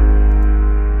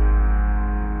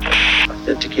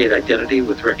 Authenticate identity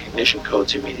with recognition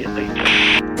codes immediately.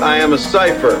 I am a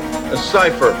cipher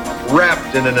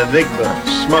wrapped in an enigma,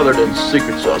 smothered in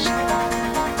secret sauce.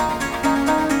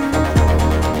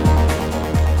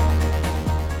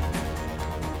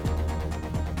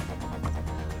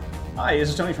 Hi, this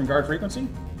is Tony from Guard Frequency.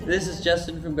 This is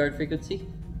Justin from Guard Frequency.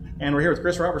 And we're here with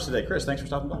Chris Roberts today. Chris, thanks for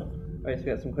stopping by. All right, so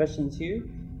we got some questions here.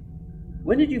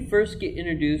 When did you first get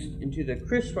introduced into the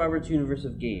Chris Roberts universe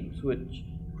of games, which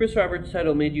Chris Roberts'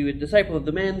 title made you a disciple of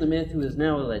the man, the myth, who is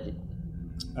now a legend?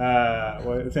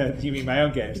 Well, you mean my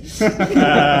own games?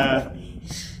 I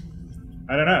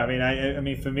don't know. I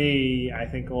mean, for me, I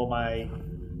think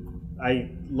I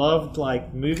loved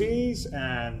like movies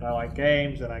and I like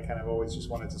games, and I kind of always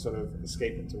just wanted to sort of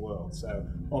escape into worlds. So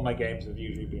all my games have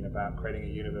usually been about creating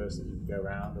a universe that you can go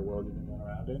around, a world you can run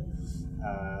around in.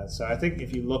 So I think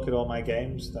if you look at all my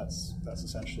games, that's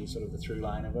essentially sort of the through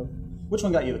line of them. Which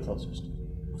one got you the closest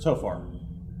so far?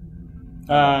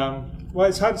 Well,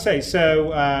 it's hard to say. So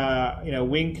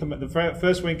the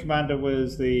first Wing Commander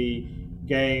was the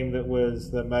game that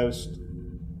was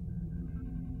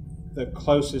the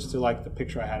closest to like the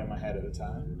picture I had in my head at the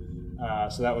time.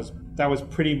 So that was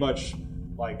pretty much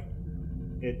like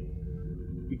it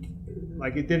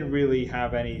didn't really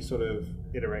have any sort of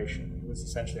iteration. It was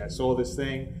essentially I saw this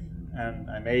thing and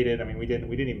I made it. I mean, we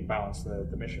didn't even balance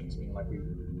the missions. I mean, like we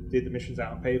did the missions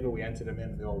out on paper, we entered them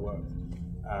in, they all worked.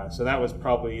 So that was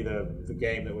probably the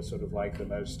game that was sort of like the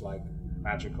most like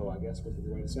magical, I guess would be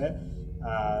the way to say it.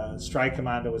 Strike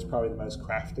Commander was probably the most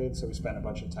crafted, so we spent a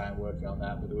bunch of time working on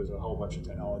that, but there was a whole bunch of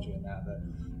technology in that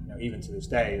even to this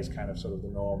day is kind of sort of the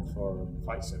norm for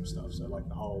fight sim stuff. So like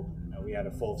the whole, we had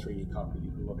a full 3D cockpit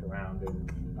you could look around in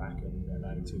back in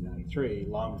 92, 93,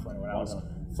 long before anyone else.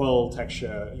 Full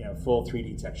texture, full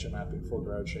 3D texture mapping, full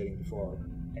road shading before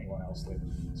anyone else did.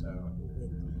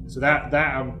 So that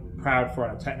I'm proud for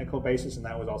on a technical basis, and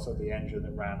that was also the engine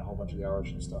that ran a whole bunch of the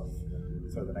Origin stuff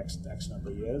for the next X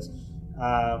number of years.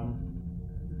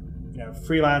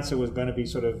 Freelancer was going to be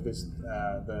sort of this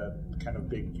the kind of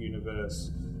big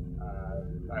universe.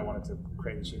 I wanted to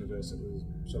create this universe that was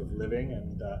sort of living,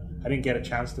 and I didn't get a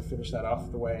chance to finish that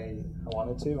off the way I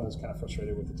wanted to. I was kind of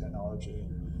frustrated with the technology,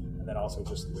 and then also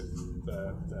just with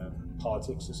the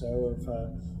politics or so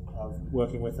of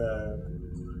working with a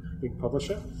big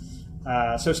publisher.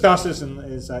 So Star Citizen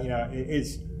is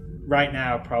right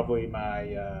now probably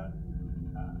my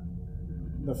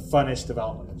the funnest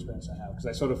development experience I have, because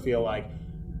I sort of feel like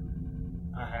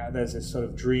there's this sort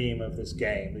of dream of this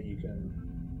game that you can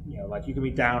you can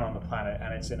be down on the planet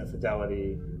and it's in a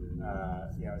fidelity,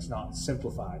 it's not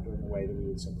simplified in the way that we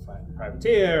would simplify it in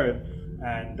Privateer,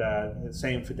 and the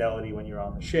same fidelity when you're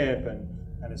on the ship, and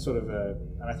it's sort of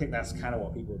and I think that's kind of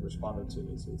what people have responded to.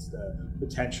 It's the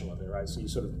potential of it, right? So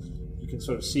you can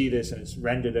sort of see this, and it's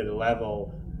rendered at a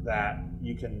level that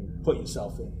you can put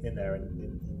yourself in there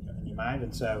in your mind,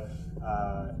 and so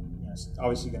it's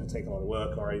obviously going to take a lot of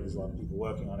work already. There's a lot of people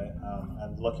working on it,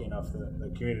 and lucky enough that the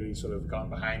community sort of gotten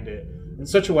behind it in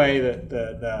such a way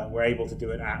that we're able to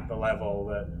do it at the level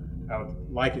that I would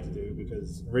like it to do,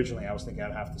 because originally I was thinking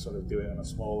I'd have to sort of do it on a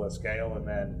smaller scale, and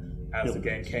then as the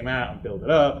game came out and build it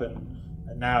up, and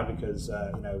now because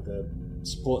the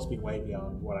support's been way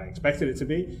beyond what I expected it to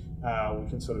be, we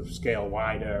can sort of scale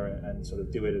wider and sort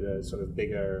of do it at a sort of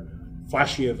bigger,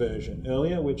 flashier version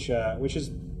earlier, which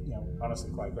is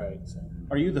honestly quite great. So.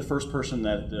 Are you the first person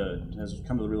that has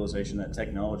come to the realization that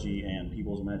technology and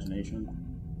people's imagination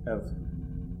have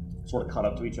sort of caught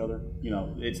up to each other?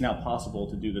 It's now possible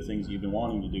to do the things you've been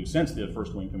wanting to do since the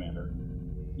first Wing Commander.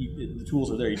 The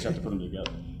tools are there, you just have to put them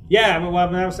together. Yeah,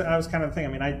 I was kind of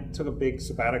thinking. I took a big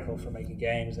sabbatical from making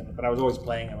games, but I was always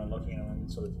playing them and looking at them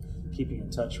and sort of keeping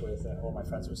in touch with all my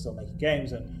friends who were still making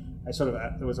games. And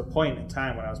there was a point in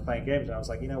time when I was playing games and I was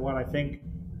like, you know what, I think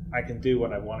I can do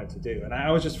what I wanted to do. And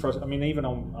I was just frustrated. Even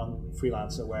on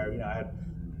Freelancer, where I had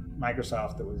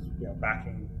Microsoft that was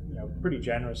backing pretty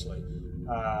generously,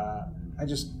 I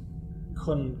just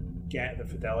couldn't get the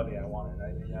fidelity I wanted.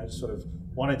 I just sort of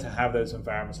wanted to have those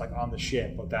environments like on the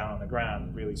ship or down on the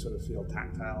ground really sort of feel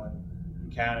tactile, and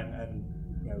you can,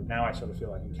 and now I sort of feel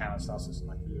like you can in Star Citizen,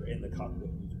 like you're in the cockpit,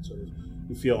 and you can sort of,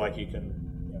 you feel like you can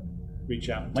reach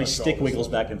out and my stick wiggles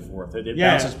back and forth. It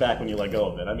bounces back when you let go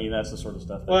of it. I mean, that's the sort of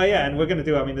stuff. Well, yeah, and we're going to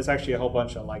do. I mean, there's actually a whole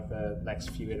bunch on like the next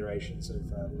few iterations of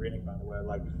the Arena Commander, where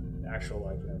like the actual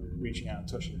like reaching out and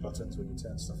touching buttons when you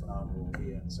turn stuff on armor will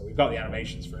be in. So we've got the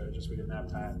animations for it. Just we didn't have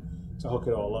time to hook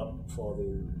it all up for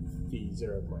the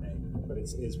V0.8, but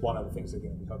it's one of the things that are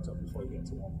going to be hooked up before you get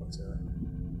to 1.0.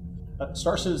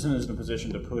 Star Citizen is in a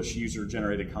position to push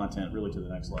user-generated content really to the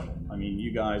next level. I mean,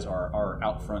 you guys are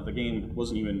out front. The game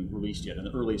wasn't even released yet in the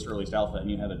earliest alpha,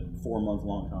 and you had a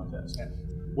 4-month-long contest. Yeah.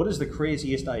 What is the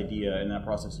craziest idea in that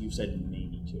process you've said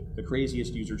maybe to? The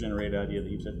craziest user-generated idea that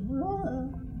you've said?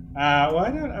 Well, I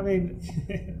don't. I mean,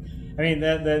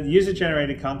 the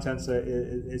user-generated content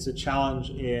is a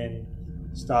challenge in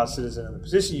Star Citizen and the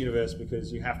Position universe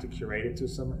because you have to curate it to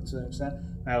some extent.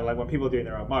 Now, like when people are doing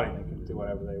their own modding, they can do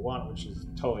whatever they want, which is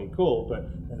totally cool. But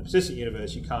in the Position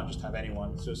universe, you can't just have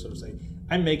anyone just sort of say,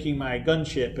 "I'm making my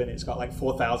gunship and it's got like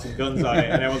 4,000 guns on it,"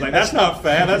 and everyone's like, "That's not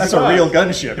fair. That's a real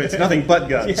gunship. It's nothing but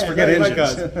guns. Yeah, forget engines."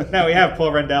 Guns. Now we have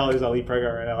Paul Rendell, who's our lead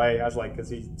programmer in LA. I was like, because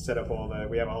he set up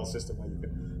we have a whole system where you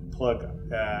can plug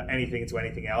anything into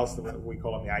anything else. We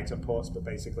call them the item ports, but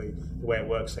basically the way it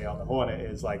works, say on the Hornet,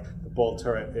 is like the ball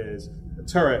turret is a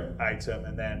turret item,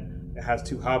 and then it has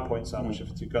 2 hard points on, which are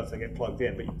for 2 guns that get plugged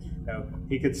in. But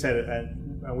he could set it,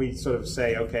 and we sort of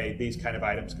say, okay, these kind of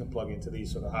items can plug into these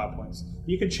sort of hard points.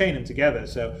 You can chain them together.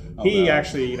 So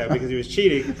actually, because he was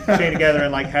cheating, chained together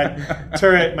and like had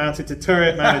turret mounted to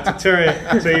turret mounted to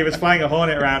turret. So he was flying a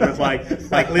Hornet around with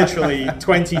like literally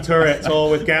 20 turrets all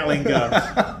with Gatling guns,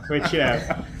 which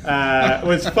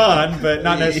was fun, but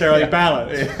not necessarily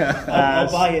balanced.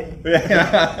 I'll buy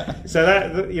it. So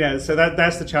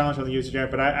that's the challenge on the user journey.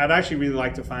 But I'd actually really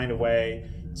like to find a way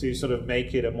to sort of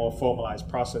make it a more formalized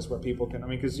process where people can. I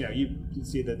mean, because you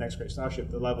see the Next Great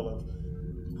Starship, the level of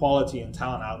quality and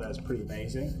talent out there is pretty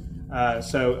amazing.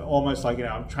 So almost like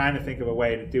I'm trying to think of a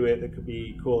way to do it that could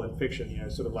be cool in fiction.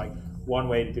 Sort of like one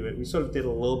way to do it. We sort of did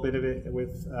a little bit of it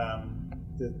with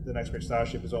the Next Great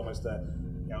Starship. Is almost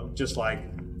just like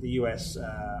the U.S.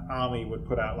 Army would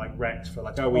put out like recs for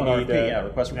like, we need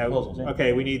request for proposals. Yeah.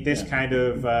 Okay, we need this kind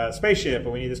of spaceship,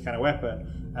 or we need this kind of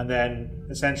weapon, and then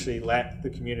essentially let the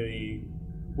community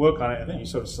work on it, and then you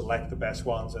sort of select the best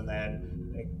ones, and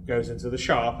then it goes into the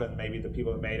shop, and maybe the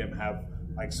people that made them have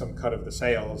like some cut of the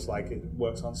sales, like it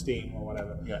works on Steam or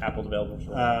whatever. Yeah, Apple developers.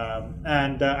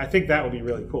 And I think that would be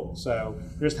really cool. So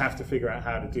we just have to figure out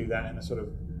how to do that in a sort of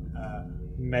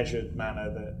measured manner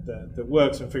that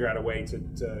works, and figure out a way to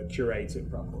curate it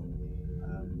properly.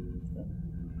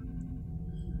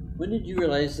 When did you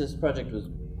realize this project was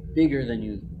bigger than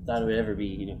you thought it would ever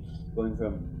be? Going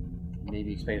from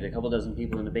maybe expected a couple dozen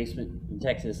people in the basement in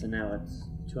Texas, and now it's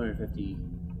 250 people.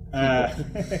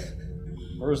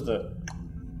 Where's the?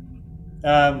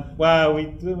 Well,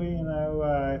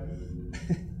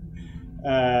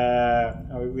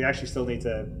 we actually still need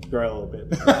to grow a little bit.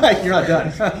 You're not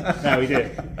done. No, we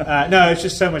did. No, it's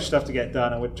just so much stuff to get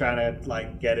done, and we're trying to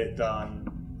like get it done,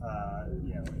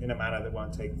 in a manner that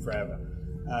won't take forever.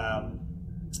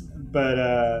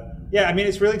 Yeah, I mean,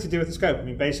 it's really to do with the scope. I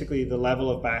mean, basically, the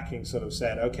level of backing sort of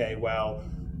said, okay, well,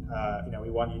 we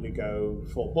want you to go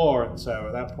full bore, and so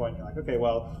at that point, you're like, okay,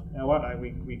 well, you know what,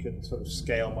 we can sort of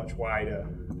scale much wider,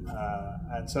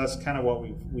 and so that's kind of what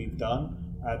we've done.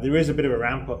 There is a bit of a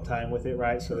ramp-up time with it,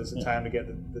 right? So there's a time to get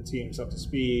the teams up to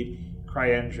speed.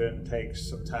 CryEngine takes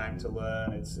some time to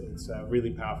learn. It's a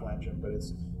really powerful engine, but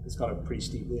it's got a pretty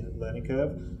steep learning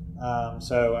curve.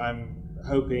 So I'm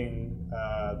hoping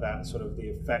that sort of the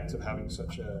effect of having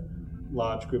such a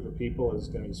large group of people is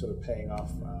going to be sort of paying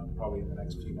off probably in the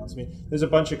next few months. I mean, there's a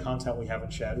bunch of content we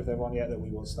haven't shared with everyone yet that we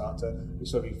will start to. We'll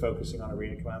sort of be focusing on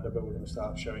Arena Commander, but we're going to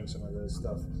start showing some of the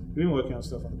stuff. We've been working on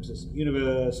stuff on the Persistent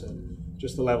Universe and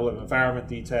just the level of environment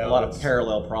detail. A lot of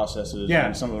parallel processes,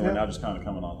 and some of them are now just kind of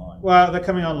coming online. Well, they're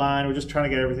coming online. We're just trying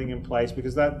to get everything in place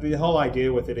because the whole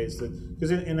idea with it is that,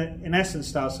 because in essence,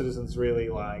 Star Citizen's really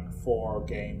like 4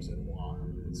 games in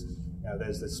one. It's,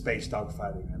 there's the space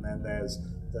dogfighting, and then there's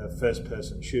the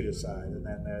first-person shooter side, and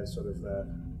then there's sort of the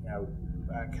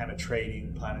kind of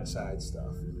trading planet side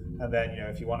stuff, and then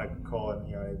if you want to call it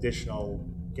an additional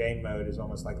game mode is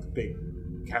almost like the big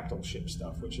capital ship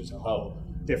stuff, which is a whole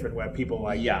different where people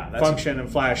function and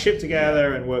fly a ship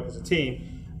together and work as a team.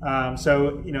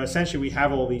 So essentially we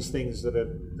have all these things that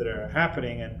are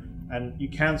happening, and you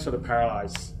can sort of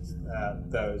parallelize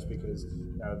those because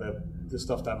the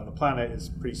stuff down on the planet is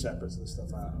pretty separate to the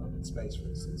stuff out in space, for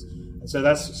instance. And so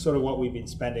that's sort of what we've been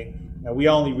spending. We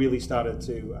only really started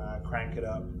to crank it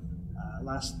up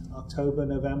last October,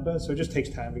 November. So it just takes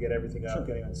time to get everything up,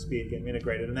 getting on speed, getting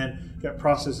integrated, and then get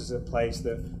processes in place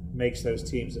that makes those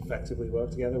teams effectively work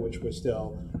together, which we're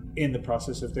still in the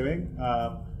process of doing.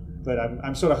 But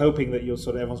I'm sort of hoping that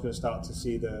everyone's going to start to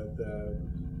see the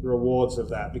rewards of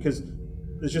that, because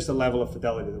there's just a level of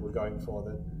fidelity that we're going for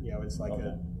that, it's like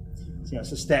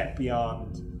it's a step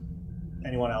beyond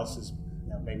anyone else's.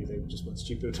 Maybe they just weren't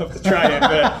stupid enough to try it,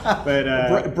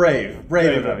 but brave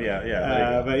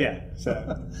enough, but yeah.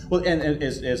 So well, and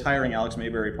is hiring Alex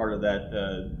Mayberry part of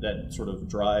that sort of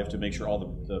drive to make sure all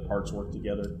the parts work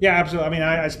together? Yeah, absolutely. I mean,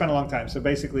 I spent a long time. So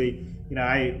basically,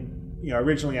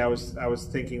 originally I was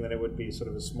thinking that it would be sort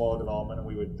of a smaller development, and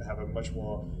we would have a much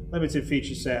more limited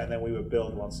feature set, and then we would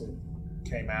build once it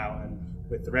came out, and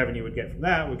with the revenue we'd get from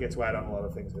that, we'd get to add on a lot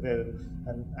of things with it.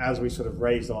 And as we sort of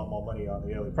raised a lot more money on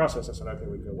the early process, I said, okay,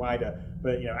 we go wider.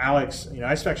 But Alex,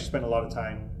 I actually spent a lot of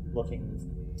time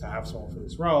looking to have someone for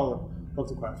this role, and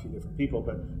looked at quite a few different people.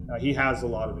 But he has a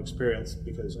lot of experience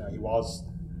because he was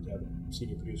the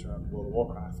senior producer on World of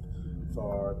Warcraft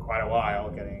for quite a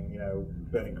while, getting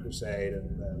Burning Crusade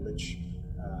and Lich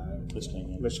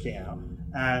King out,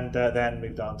 and then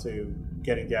moved on to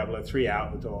getting Diablo 3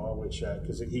 out the door, which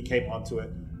because he came onto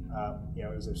it,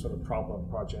 it was a sort of problem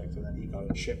project, and then he got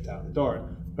it shipped out the door.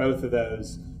 And both of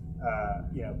those,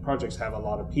 projects have a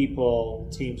lot of people,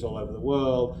 teams all over the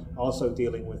world, also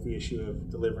dealing with the issue of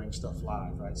delivering stuff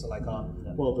live, right? So like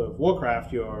on World of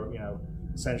Warcraft, you're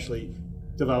essentially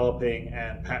developing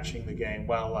and patching the game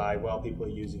while live, while people are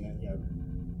using it.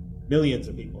 Millions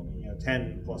of people,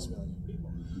 10+ million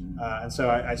people, and so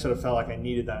I sort of felt like I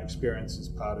needed that experience as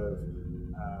part of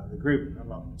the group. I'm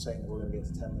not saying that we're going to get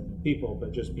to 10 million people,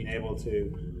 but just being able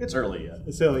to... It's early yet.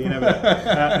 It's early,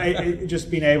 but just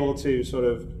being able to sort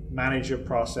of manage a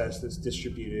process that's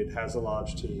distributed, has a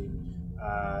large team,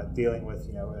 dealing with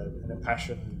an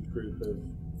impassioned group of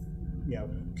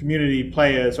community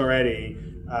players already,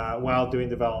 while doing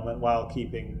development, while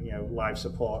keeping live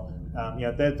support.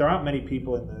 There aren't many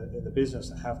people in the business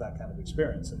that have that kind of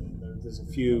experience. I mean, there's a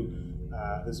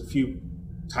few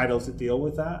titles that deal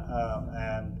with that,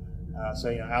 and so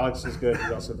Alex is good.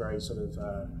 He's also very sort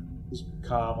of he's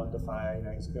calm under fire.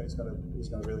 He's got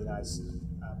a really nice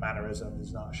mannerism.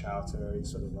 He's not a shouter.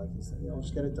 He's sort of like just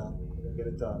get it done. We're gonna get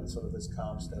it done. It's sort of this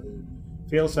calm, steady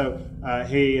feel. So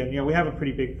he and we have a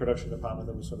pretty big production department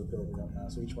that we're sort of building up now.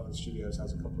 So each one of the studios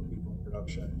has a couple of people in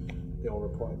production. They all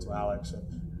report to Alex, and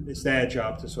it's their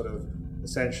job to sort of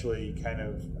essentially kind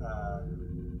of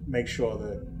make sure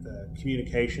that the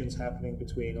communication's happening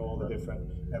between all the different,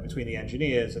 between the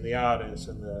engineers and the artists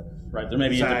and the there may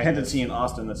be a dependency in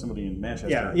Austin that somebody in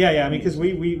Manchester. Yeah. I mean, because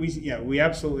we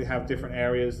absolutely have different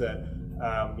areas that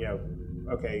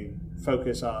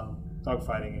focus on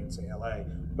dogfighting in say LA,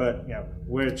 but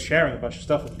we're sharing a bunch of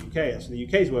stuff with the UK, and so the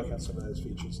UK is working on some of those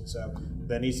features, and so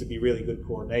there needs to be really good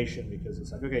coordination, because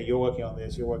it's like, okay, you're working on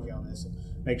this, and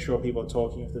make sure people are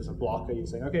talking. If there's a blocker, you're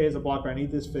saying, okay, here's a blocker, I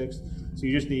need this fixed. So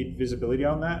you just need visibility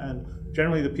on that, and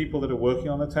generally the people that are working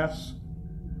on the tasks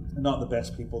are not the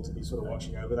best people to be sort of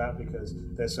watching over that, because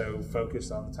they're so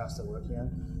focused on the tasks they're working on.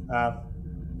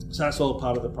 So that's all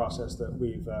part of the process that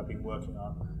we've been working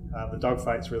on. The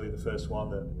dogfight's really the first one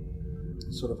that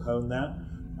sort of honed that.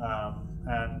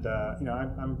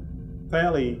 I'm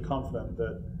fairly confident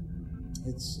that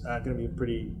it's going to be a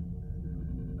pretty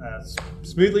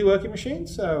smoothly working machine.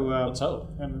 So let's hope.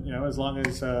 And as long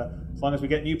as we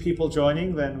get new people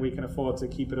joining, then we can afford to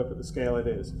keep it up at the scale it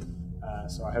is.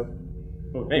 So I hope.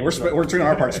 Hey, we're doing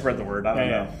our part to spread the word. I don't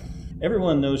know.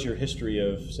 Everyone knows your history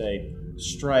of, say,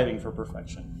 striving for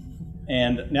perfection,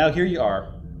 and now here you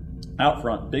are, out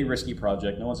front, big risky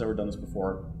project. No one's ever done this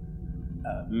before.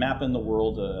 Mapping the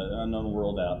world, unknown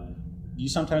world out. Do you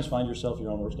sometimes find yourself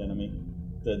your own worst enemy?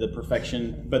 The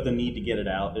perfection, but the need to get it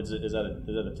out. Is that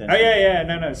a tension? Oh yeah.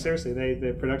 No. Seriously,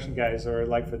 the production guys are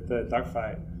like for the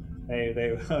dogfight.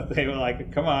 They were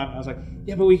like, come on. I was like,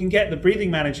 yeah, but we can get the breathing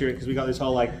manager, because we got this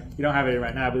whole you don't have it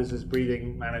right now, but there's this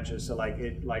breathing manager. So like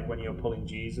when you're pulling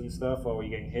G's and stuff, or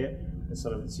you're getting hit, it's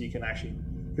sort of so you can actually,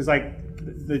 because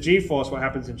the G-force, what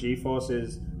happens in G-force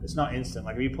is it's not instant.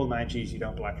 Like if you pull 9 Gs, you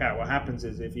don't black out. What happens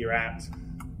is if you're at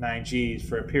 9 Gs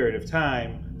for a period of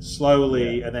time,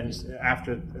 slowly, and then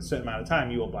after a certain amount of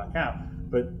time, you will black out.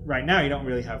 But right now, you don't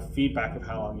really have feedback of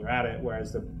how long you're at it,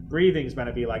 whereas the breathing is going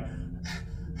to be like...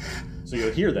 So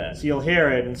you'll hear that. So you'll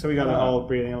hear it, and so we got the whole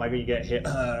breathing, like you get hit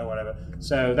or whatever.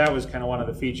 So that was kind of one of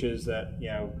the features that,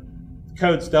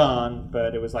 code's done,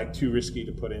 but it was like too risky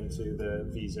to put into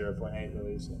the V0.8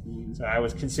 release. So I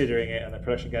was considering it, and the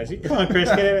production guys, come on, Chris,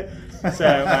 get it. So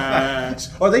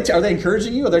are they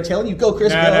encouraging you? Are they telling you go,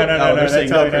 Chris? No, they're saying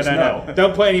no, Chris, no.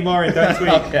 Don't put any more in. Don't tweak.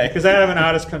 Okay. Because I have an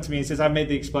artist come to me and says, "I've made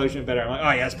the explosion better." I'm like,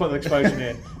 "Oh yeah, let's put the explosion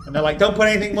in." And they're like, "Don't put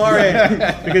anything more in,"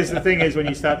 because the thing is, when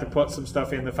you start to put some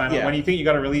stuff in the final, when you think you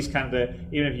got a release candidate,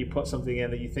 even if you put something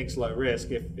in that you think's low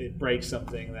risk, if it breaks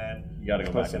something, then you got to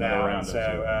go back it out. around. So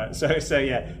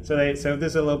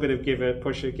there's a little bit of give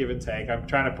and take. I'm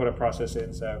trying to put a process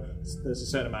in, so there's a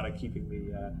certain amount of keeping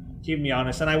me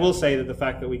honest. And I will say that the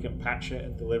fact that we can patch it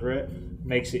and deliver it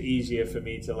makes it easier for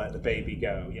me to let the baby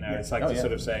go. You know, it's like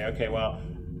sort of say, okay, well,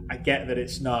 I get that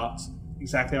it's not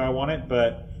exactly how I want it,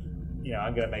 but you know,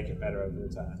 I'm going to make it better over the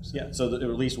time. So. Yeah. So it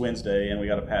released Wednesday, and we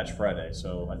got a patch Friday.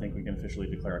 So I think we can officially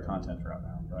declare a content drought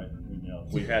now, right?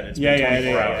 We've had it's been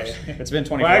 24 hours. It's been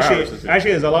 24 hours.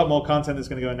 Actually, there's a lot more content that's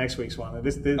going to go in next week's one.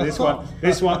 This one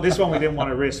we didn't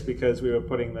want to risk because we were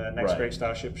putting the next Great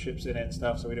Starship ships in it and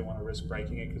stuff, so we didn't want to risk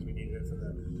breaking it because we needed it for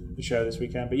the show this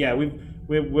weekend. But yeah,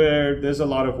 there's a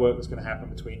lot of work that's going to happen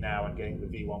between now and getting the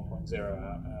V1.0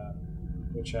 out.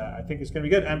 Which I think is going to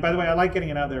be good. And by the way, I like getting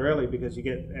it out there early because you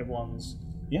get everyone's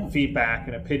feedback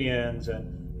and opinions,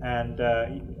 and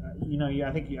I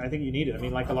think you need it. I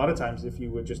mean, like a lot of times, if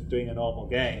you were just doing a normal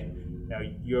game,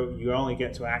 you only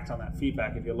get to act on that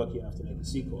feedback if you're lucky enough to make a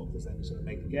sequel, because then you sort of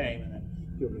make the game, and then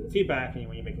you'll get the feedback, and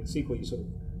when you make a sequel, you sort of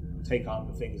take on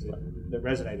the things that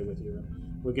resonated with you. And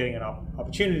we're getting an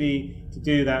opportunity to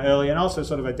do that early, and also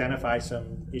sort of identify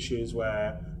some issues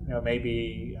where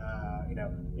maybe.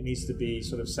 It needs to be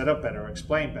sort of set up better or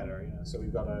explained better. So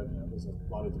we've got there's a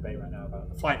lot of debate right now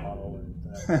about the flight model and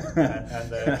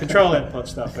the control input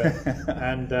stuff,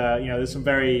 and there's some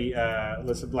very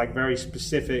very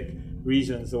specific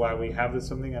reasons why we have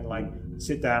something, and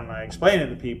sit down and explain it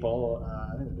to people.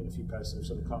 I think there's been a few posts that have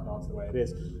sort of cottoned on to the way it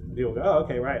is, and people go, "Oh,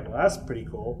 okay, right, well that's pretty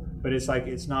cool," but it's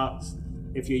not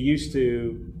if you're used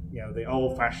to. The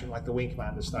old-fashioned, like the Wing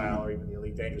Commander style, or even the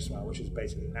Elite Dangerous style, which is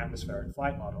basically an atmospheric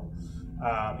flight model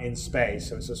in space.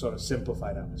 So it's a sort of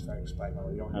simplified atmospheric flight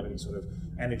model. You don't have any sort of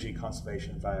energy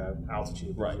conservation via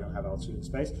altitude, because you don't have altitude in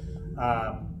space.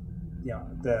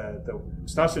 The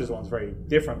Star Citizen one's very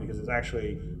different because it's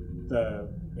actually the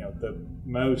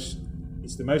most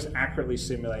accurately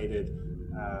simulated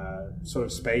sort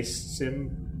of space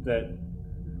sim that,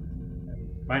 in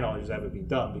my knowledge, has ever been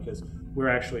done, because we're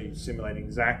actually simulating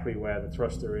exactly where the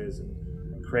thruster is and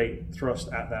create thrust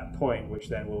at that point, which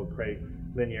then will create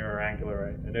linear or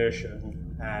angular inertia.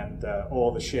 And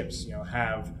all the ships,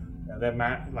 have their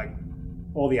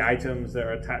all the items that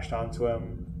are attached onto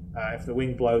them. If the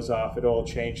wing blows off, it all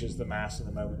changes the mass in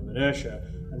the moment of inertia.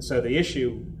 And so the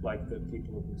issue, that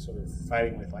people have been sort of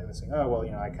fighting with, they're saying, "Oh, well,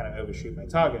 I kind of overshoot my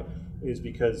target," is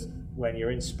because when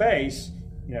you're in space,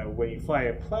 when you fly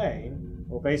a plane.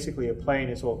 Well, basically, a plane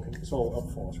is all up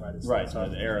force, right? It's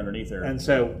the air underneath there. And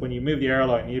so when you move the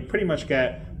airline, you pretty much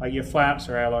get your flaps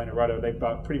or airline or rudder. They've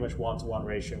got pretty much 1-to-1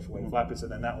 ratio for where your flap is,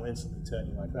 and then that will instantly turn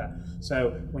you like that.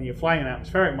 So when you're flying an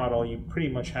atmospheric model, you pretty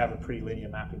much have a pretty linear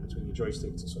mapping between your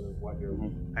joystick to sort of what your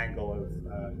angle of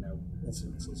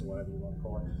incidences or whatever you want to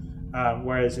call it.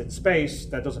 Whereas in space,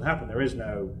 that doesn't happen. There is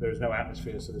no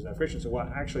atmosphere, so there's no friction. So what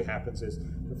actually happens is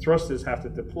the thrusters have to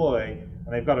deploy,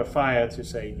 and they've got to fire to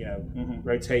say,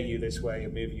 rotate you this way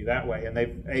and move you that way, and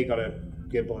they've got to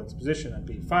gimbal into position and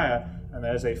B fire, and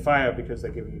as they fire, because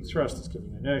they're giving you thrust, it's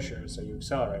giving you inertia, so you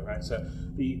accelerate, right? So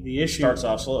the issue starts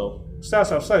off slow. So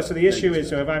the issue is,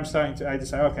 so if I'm starting to, I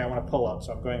decide, okay, I want to pull up,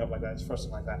 so I'm going up like that, it's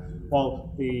thrusting like that.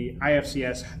 Well, the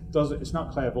IFCS it's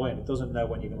not clairvoyant. It doesn't know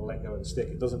when you're going to let go of the stick.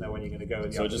 It doesn't know when you're going to go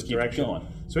in the opposite direction. So it just keeps going.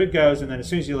 So it goes, and then as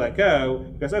soon as you let go,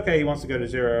 it goes, okay, he wants to go to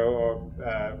zero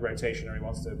or rotation, or he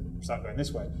wants to start going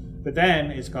this way. But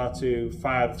then it's got to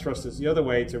fire the thrusters the other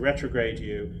way to retrograde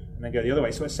you, and then go the other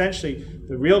way. So essentially,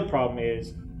 the real problem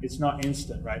is it's not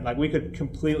instant, right? We could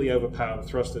completely overpower the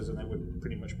thrusters and it would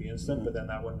pretty much be instant, but then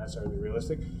that wouldn't necessarily be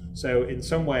realistic. So in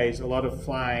some ways, a lot of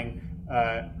flying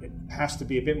it has to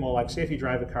be a bit more like, say if you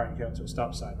drive a car and you come to a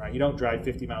stop sign, right? You don't drive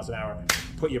 50 miles an hour,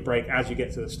 put your brake as you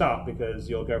get to the stop, because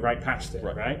you'll go right past it,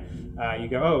 right? You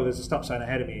go, oh, there's a stop sign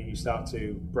ahead of me, and you start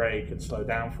to brake and slow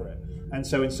down for it. And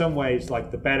so in some ways,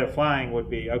 the better flying would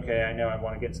be, okay, I know I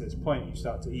want to get to this point, you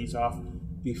start to ease off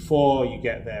before you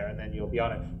get there, and then you'll be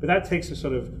on it. But that takes a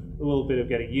little bit of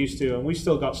getting used to, and we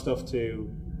still got stuff to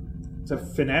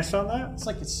finesse on that.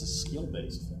 It's a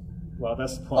skill-based thing. Well,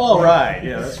 that's the point. Oh, right.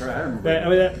 Yeah, that's right. I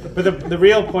remember. But the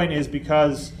real point is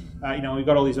because we've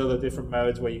got all these other different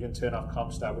modes where you can turn off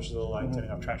CompStat, which is all like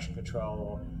turning off traction control,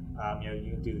 or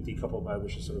You can do the decouple mode,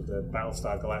 which is sort of the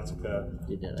Battlestar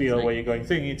Galactica that's deal nice. where you're going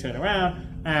thing, you turn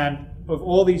around, and with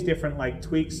all these different like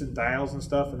tweaks and dials and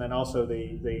stuff, and then also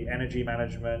the energy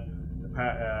management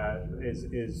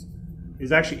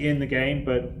is actually in the game,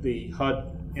 but the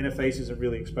HUD interface isn't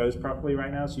really exposed properly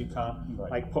right now, so you can't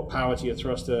like put power to your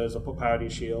thrusters or put power to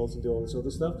your shields and do all this other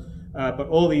stuff. But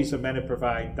all these are meant to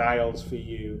provide dials for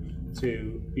you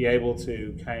to be able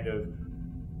to kind of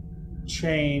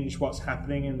change what's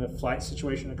happening in the flight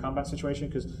situation and combat situation,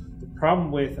 because the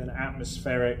problem with an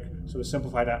atmospheric, sort of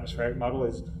simplified atmospheric model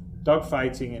is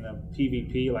dogfighting in a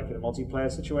PvP, like in a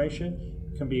multiplayer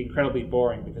situation, can be incredibly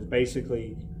boring because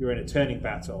basically you're in a turning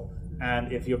battle,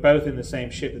 and if you're both in the same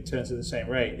ship that turns at the same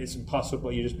rate, it's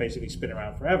impossible. You just basically spin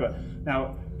around forever.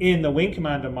 Now, in the Wing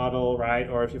Commander model, right,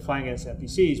 or if you're flying against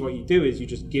NPCs, what you do is you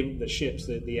just give the ships,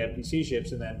 the NPC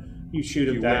ships, and then you shoot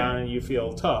them down and you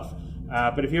feel tough.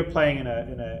 But if you're playing in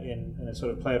a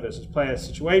sort of player versus player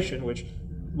situation, which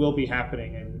will be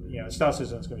happening, and Star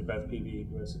Citizen is going to be both PvE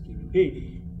versus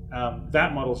PvP,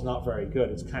 that model's not very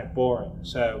good. It's kind of boring.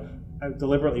 So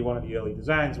deliberately, one of the early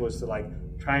designs was to like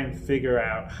try and figure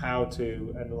out how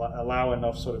to allow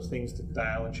enough sort of things to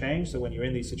dial and change. So when you're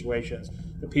in these situations,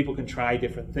 that people can try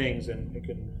different things, and it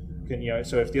can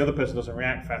so if the other person doesn't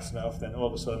react fast enough, then all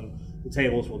of a sudden the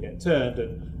tables will get turned,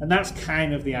 and that's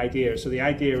kind of the idea. So the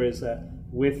idea is that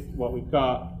with what we've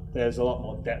got, there's a lot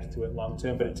more depth to it long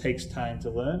term, but it takes time to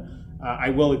learn. I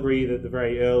will agree that the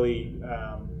very early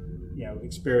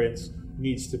experience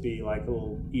needs to be like a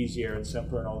little easier and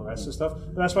simpler and all the rest of the stuff.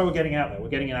 But that's why we're getting out there. We're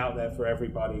getting it out there for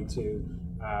everybody to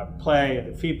play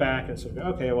and feedback and sort of go,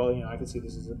 okay, well, I can see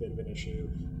this is a bit of an issue,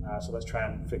 so let's try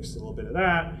and fix a little bit of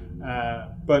that.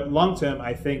 But long term,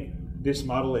 I think this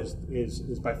model is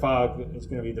by far is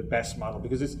going to be the best model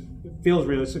because it feels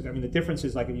realistic. I mean, the difference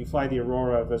is like if you fly the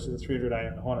Aurora versus the 300i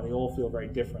and the Hornet, they all feel very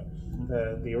different.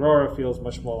 The Aurora feels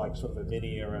much more like sort of a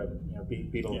Mini or a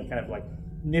Beetle, kind of like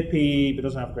nippy, but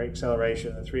doesn't have great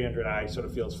acceleration. The 300i sort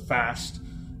of feels fast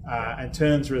and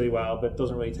turns really well, but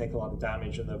doesn't really take a lot of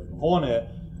damage. And the Hornet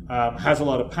has a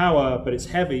lot of power, but it's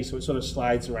heavy, so it sort of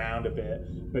slides around a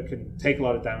bit, but can take a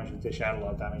lot of damage and dish out a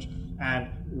lot of damage. And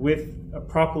with a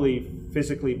properly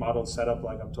physically modeled setup,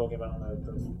 like I'm talking about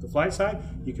on the flight side,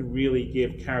 you can really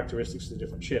give characteristics to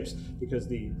different ships, because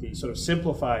the sort of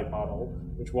simplified model,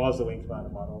 which was the Wing Commander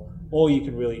model, all you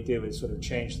can really do is sort of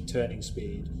change the turning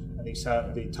speed and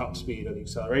the top speed or the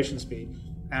acceleration speed,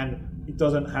 and it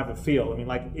doesn't have a feel. I mean,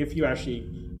 like if you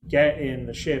actually get in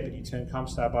the ship and you turn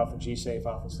ComStab off and G-Safe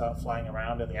off and start flying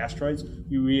around in the asteroids,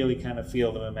 you really kind of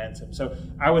feel the momentum. So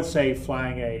I would say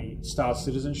flying a Star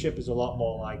Citizen ship is a lot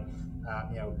more like,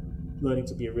 learning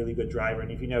to be a really good driver. And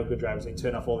if you know good drivers, they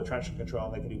turn off all the traction control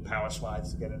and they can do power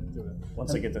slides to get into it.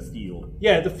 Once they get the feel.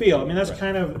 Yeah, the feel. I mean, that's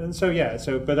kind of, and so yeah,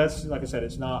 but that's, like I said,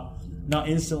 it's not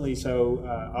instantly so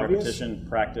obvious. Repetition,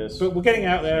 practice. But we're getting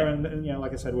out there, and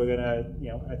like I said, we're gonna,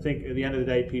 I think at the end of the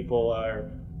day, people are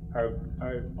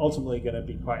ultimately going to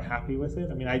be quite happy with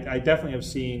it. I mean, I definitely have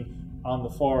seen on the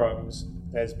forums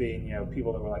there's been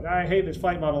people that were like, I hate this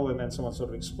flight model, and then someone sort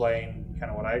of explained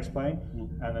kind of what I explained,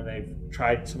 and then they've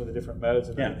tried some of the different modes,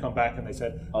 and then they've come back and they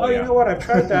said, you know what, I've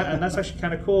tried that, and that's actually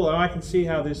kind of cool. Oh, I can see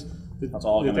how this. That's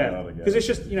all going to go together. Because it's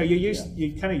just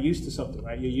you're kind of used to something,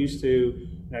 right? You're used to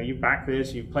you back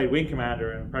this, you played Wing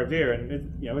Commander and Privateer,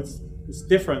 and it's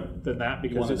different than that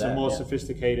because it's a more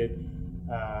sophisticated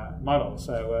model.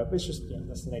 So it's just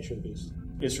that's the nature of the beast.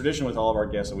 It's tradition with all of our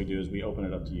guests that we do is we open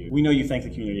it up to you. We know you thank the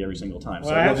community every single time,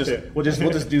 so we'll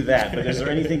just do that. But is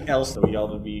there anything else that we all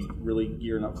would be really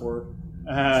gearing up for?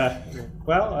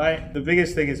 The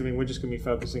biggest thing is, we're just going to be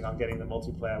focusing on getting the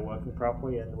multiplayer working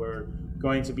properly, and we're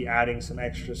going to be adding some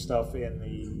extra stuff in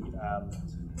the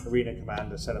Arena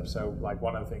Commander setup. So, like,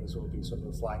 one of the things will be sort of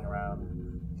a flying around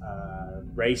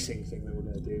racing thing that we're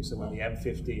going to do. So when the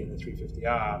M50 and the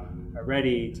 350R are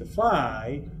ready to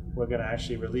fly, we're going to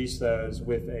actually release those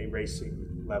with a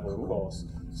racing level course.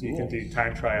 So you can do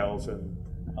time trials, and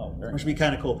which would be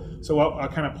kind of cool. So what our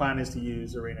kind of plan is to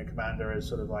use Arena Commander as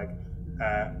sort of like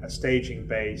a staging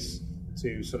base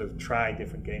to sort of try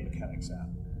different game mechanics out.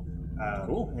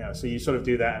 So you sort of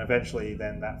do that, and eventually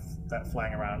then that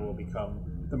flying around will become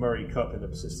the Murray Cup in the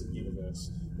persistent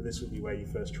universe. But this would be where you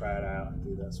first try it out and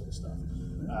do that sort of stuff.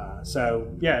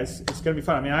 It's going to be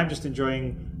fun. I mean, I'm just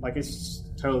enjoying, like, it's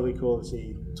totally cool to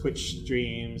see Twitch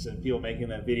streams and people making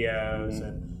their videos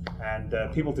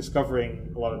and people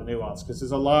discovering a lot of the nuance, because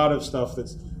there's a lot of stuff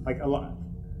that's like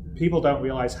people don't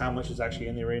realize how much is actually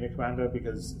in the Arena Commander,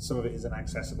 because some of it is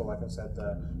inaccessible. Like I said,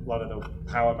 a lot of the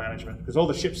power management, because all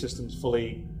the ship systems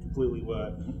fully completely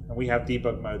work. And we have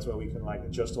debug modes where we can like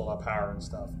adjust all our power and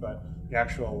stuff. But the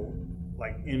actual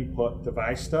like input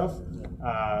device stuff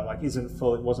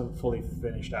wasn't fully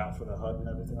finished out for the HUD and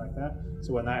everything like that.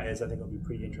 So when that is, I think it'll be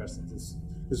pretty interesting to see.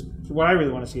 Because what I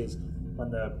really want to see is when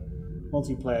the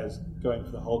multiplayer's going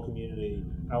for the whole community,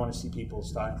 I want to see people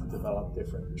starting to develop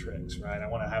different tricks, right? I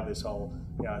want to have this whole,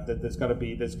 there's got to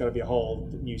be a whole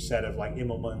new set of like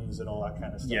Immelmans and all that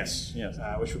kind of stuff. Yes.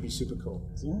 Which would be super cool.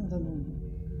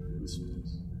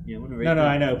 Yeah, no,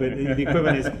 I know, but the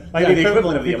equivalent is like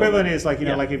the equivalent is like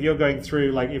like if you're going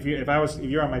through like if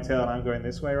you're on my tail and I'm going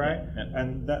this way, right? Yeah.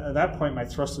 And at that point, my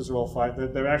thrusters are all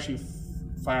fired. They're actually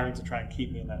firing to try and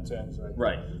keep me in that turn. So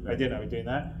I didn't know doing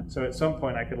that. So at some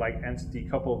point, I could like enter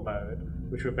decoupled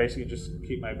mode, which would basically just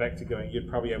keep my vector going. You'd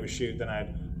probably overshoot, then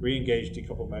I'd re-engage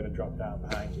decoupled mode and drop down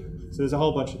behind you. So there's a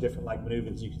whole bunch of different like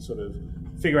maneuvers you can sort of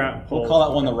figure out and pull. We'll call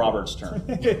that one the Roberts turn.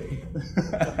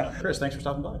 Chris, thanks for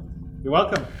stopping by. You're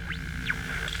welcome.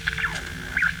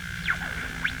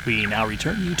 We now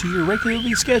return you to your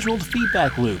regularly scheduled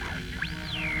feedback loop.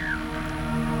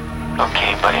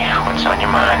 Okay, buddy, what's on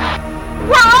your mind?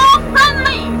 We're all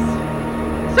friendlies!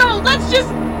 So let's just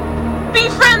be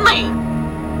friendly!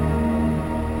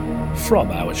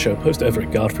 From our show post over at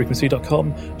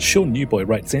guardfrequency.com, Sean Newboy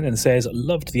writes in and says,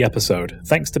 loved the episode.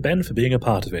 Thanks to Ben for being a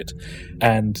part of it.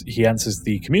 And he answers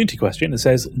the community question and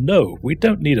says, no, we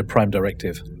don't need a prime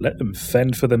directive. Let them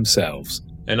fend for themselves.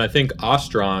 And I think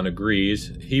Ostron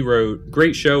agrees. He wrote,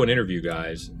 great show and interview,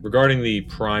 guys. Regarding the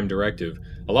prime directive,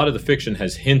 a lot of the fiction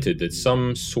has hinted that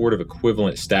some sort of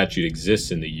equivalent statute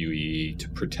exists in the UEE to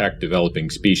protect developing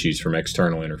species from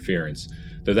external interference,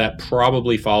 though that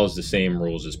probably follows the same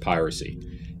rules as piracy.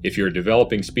 If you're a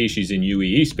developing species in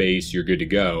UEE space, you're good to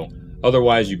go.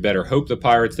 Otherwise, you better hope the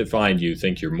pirates that find you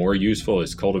think you're more useful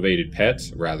as cultivated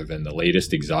pets rather than the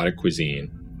latest exotic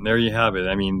cuisine. There you have it.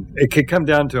 I mean, it could come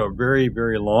down to a very,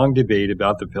 very long debate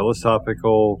about the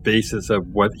philosophical basis of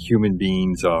what human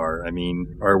beings are. I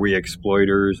mean, are we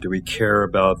exploiters? Do we care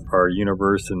about our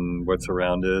universe and what's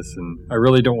around us? And I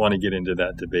really don't want to get into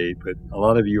that debate, but a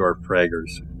lot of you are fraggers.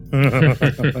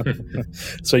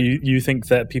 So you think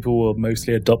that people will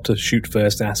mostly adopt a shoot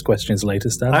first, ask questions later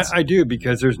stance? I do,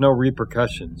 because there's no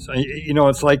repercussions.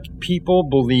 It's like people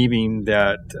believing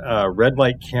that red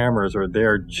light cameras are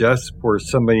there just for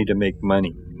somebody to make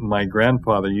money. My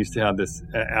grandfather used to have this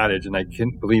adage, and I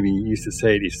can't believe he used to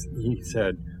say it. He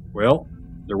said, well,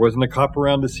 there wasn't a cop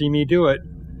around to see me do it,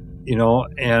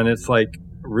 and it's like,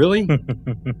 really?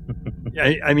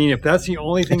 I mean, if that's the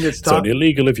only thing that stops... It's only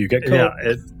illegal if you get caught.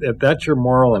 Yeah, if that's your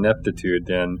moral ineptitude,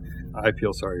 then I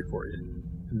feel sorry for you.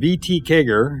 VT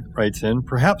Kager writes in,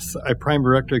 perhaps a prime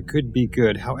directive could be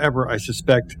good. However, I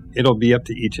suspect it'll be up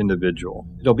to each individual.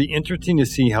 It'll be interesting to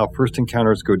see how first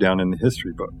encounters go down in the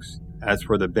history books. As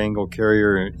for the Bengal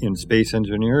carrier in Space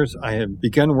Engineers, I have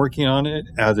begun working on it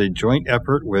as a joint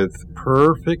effort with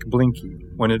Perfect Blinky.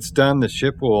 When it's done, the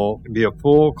ship will be a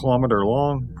full kilometer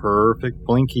long. Perfect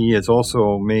Blinky has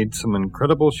also made some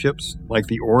incredible ships like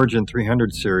the Origin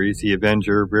 300 series, the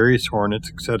Avenger, various Hornets,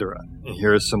 etc. And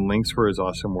here are some links for his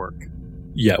awesome work.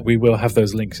 Yeah, we will have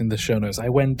those links in the show notes. I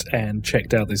went and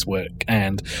checked out this work,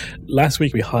 and last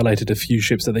week we highlighted a few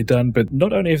ships that they've done, but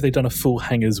not only have they done a full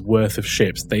hangar's worth of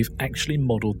ships, they've actually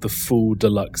modeled the full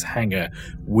deluxe hangar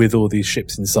with all these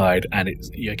ships inside, and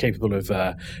you're capable of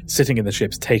sitting in the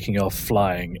ships, taking off,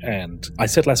 flying. And I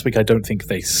said last week I don't think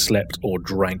they slept or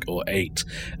drank or ate,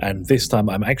 and this time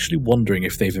I'm actually wondering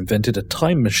if they've invented a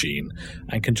time machine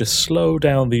and can just slow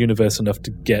down the universe enough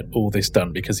to get all this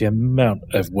done, because the amount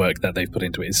of work that they've put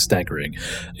into it is staggering.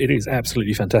 It is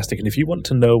absolutely fantastic, and if you want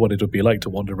to know what it would be like to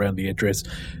wander around the Idris,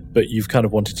 but you've kind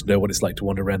of wanted to know what it's like to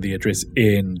wander around the Idris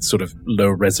in sort of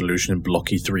low resolution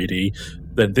blocky 3D,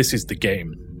 then this is the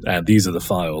game, and these are the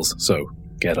files, so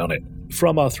get on it.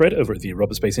 From our thread over at the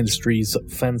Robert Space Industries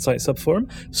fan site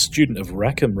subforum, Student of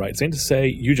Rackham writes in to say,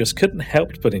 you just couldn't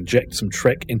help but inject some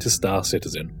Trek into Star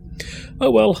Citizen. Oh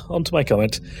well, on to my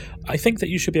comment. I think that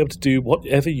you should be able to do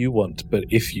whatever you want, but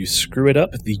if you screw it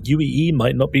up, the UEE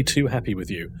might not be too happy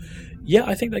with you. Yeah,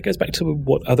 I think that goes back to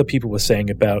what other people were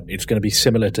saying about it's going to be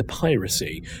similar to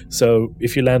piracy. So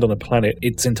if you land on a planet,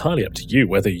 it's entirely up to you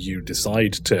whether you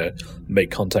decide to make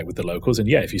contact with the locals. And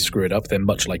yeah, if you screw it up, then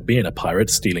much like being a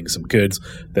pirate, stealing some goods,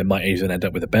 they might even end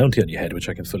up with a bounty on your head, which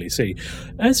I can fully see.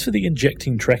 As for the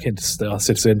injecting Trek into Star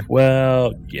Citizen,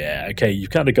 well, yeah, okay,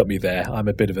 you've kind of got me there. I'm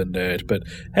a bit of a nerd, but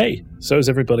hey, so is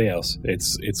everybody else.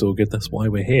 It's all good. That's why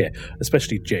we're here.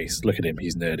 Especially Jace. Look at him.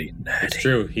 He's nerdy. It's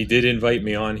true. He did invite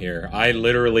me on here. I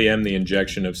literally am the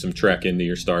injection of some Trek into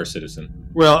your Star Citizen.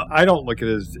 Well, I don't look at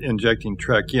it as injecting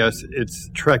Trek. Yes, it's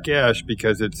Trek-esh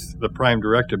because it's the Prime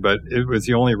Directive, but it was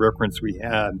the only reference we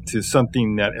had to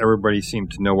something that everybody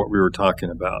seemed to know what we were talking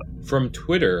about. From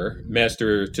Twitter,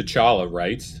 Master T'Challa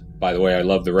writes, by the way, I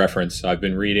love the reference. I've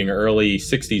been reading early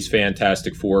 60s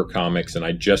Fantastic Four comics, and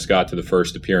I just got to the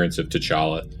first appearance of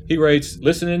T'Challa. He writes,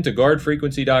 listening to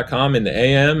guardfrequency.com in the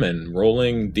AM and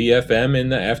rolling DFM in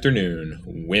the afternoon.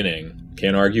 Winning.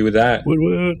 Can't argue with that.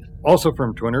 Also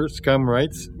from Twitter, Scum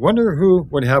writes, wonder who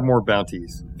would have more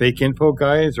bounties, fake info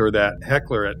guys or that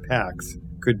heckler at PAX?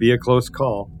 Could be a close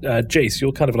call. Jace,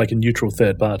 you're kind of like a neutral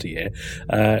third party here.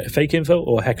 Fake info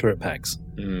or heckler at PAX?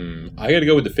 I gotta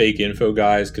go with the fake info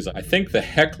guys, because I think the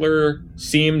heckler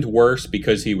seemed worse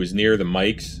because he was near the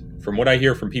mics. From what I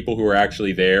hear from people who were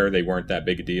actually there, they weren't that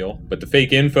big a deal. But the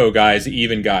fake info guys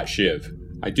even got Shiv.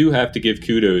 I do have to give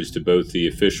kudos to both the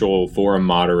official forum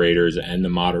moderators and the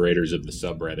moderators of the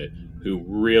subreddit, who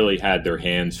really had their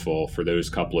hands full for those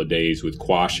couple of days with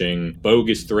quashing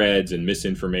bogus threads and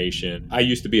misinformation. I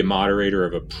used to be a moderator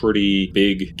of a pretty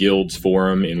big guilds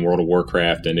forum in World of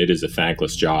Warcraft, and it is a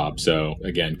thankless job. So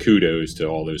again, kudos to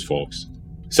all those folks.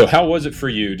 So how was it for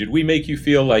you? Did we make you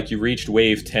feel like you reached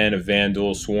wave 10 of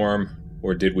Vandal Swarm,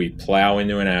 or did we plow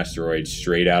into an asteroid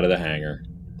straight out of the hangar?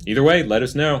 Either way, let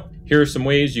us know. Here are some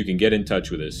ways you can get in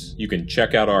touch with us. You can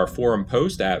check out our forum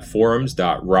post at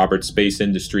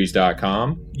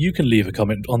forums.robertspaceindustries.com. You can leave a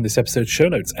comment on this episode's show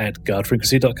notes at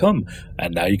guardfrequency.com.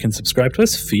 And now you can subscribe to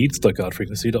us,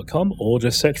 feeds.guardfrequency.com, or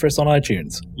just search for us on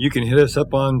iTunes. You can hit us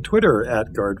up on Twitter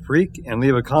at GuardFreak and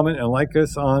leave a comment and like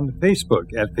us on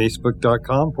Facebook at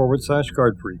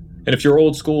facebook.com/GuardFreak. And if you're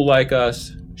old school like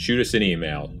us, shoot us an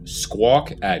email,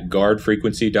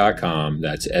 squawk@guardfrequency.com.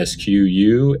 That's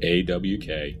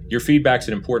SQUAWK. Your feedback's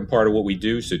an important part of what we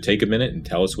do, so take a minute and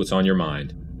tell us what's on your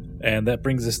mind. And that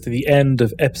brings us to the end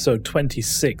of episode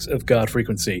 26 of Guard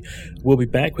Frequency. We'll be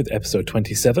back with episode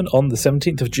 27 on the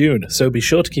 17th of June, so be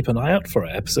sure to keep an eye out for our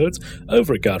episodes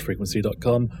over at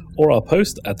guardfrequency.com or our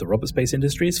post at the Robert Space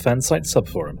Industries fansite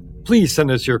subforum. Please send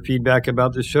us your feedback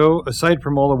about the show. Aside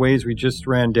from all the ways we just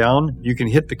ran down, you can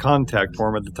hit the contact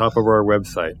form at the top of our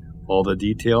website. All the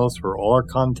details for all our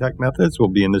contact methods will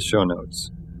be in the show notes.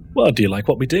 Well, do you like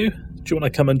what we do? Do you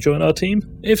want to come and join our team?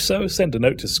 If so, send a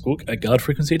note to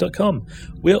squawk@guardfrequency.com.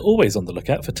 We're always on the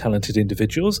lookout for talented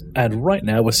individuals, and right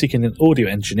now we're seeking an audio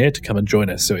engineer to come and join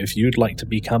us. So if you'd like to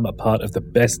become a part of the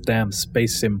best damn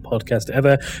space sim podcast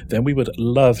ever, then we would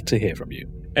love to hear from you.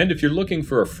 And if you're looking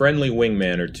for a friendly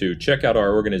wingman or two, check out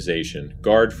our organization,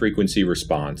 Guard Frequency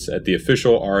Response, at the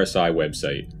official RSI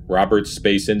website,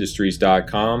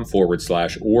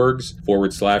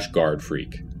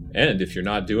 robertspaceindustriescom/orgs/guardfreak. And if you're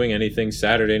not doing anything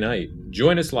Saturday night,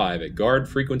 join us live at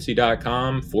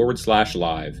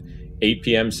guardfrequency.com/live, 8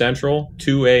 p.m. Central,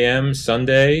 2 a.m.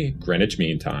 Sunday, Greenwich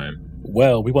Mean Time.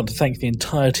 Well, we want to thank the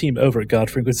entire team over at Guard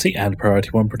Frequency and Priority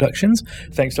One Productions.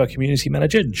 Thanks to our community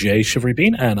manager, Jay Shivery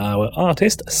Bean, and our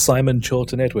artist, Simon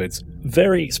Chorlton-Edwards.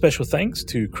 Very special thanks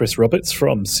to Chris Roberts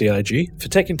from CIG for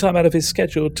taking time out of his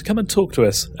schedule to come and talk to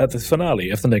us at the finale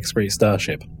of The Next Great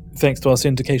Starship. Thanks to our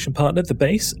syndication partner, The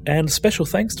Base, and special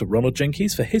thanks to Ronald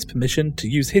Jenkins for his permission to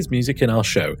use his music in our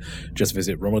show. Just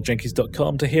visit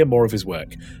ronaldjenkins.com to hear more of his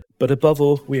work. But above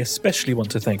all, we especially want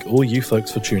to thank all you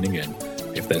folks for tuning in.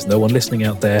 If there's no one listening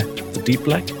out there, the Deep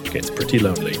Black gets pretty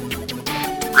lonely.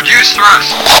 Reduce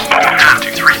thrust. Down to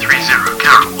 330,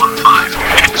 Carol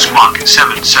 15. Squawk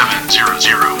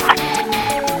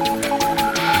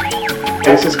 7700.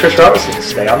 This is Chris Robertson.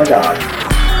 Stay on the guard.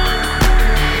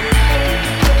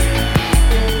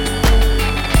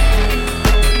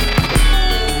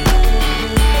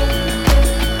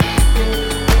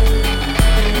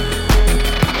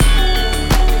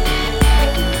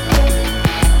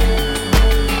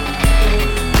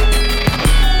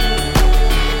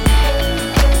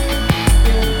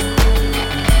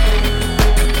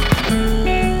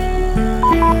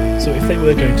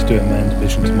 We're going to do a manned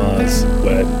mission to Mars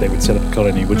where they would set up a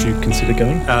colony. Would you consider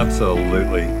going?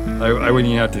 Absolutely. I wouldn't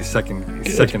even have to second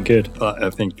I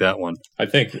think that one. I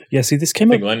think. Yeah. See, this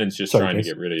came I up. think Lennon's just trying to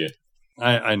get rid of you.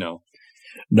 I know.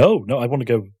 No. I want to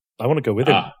go. I want to go with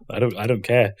him. I don't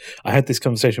care. I had this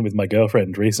conversation with my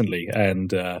girlfriend recently,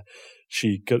 and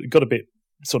she got a bit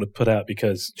sort of put out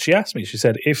because she asked me. She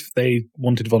said, if they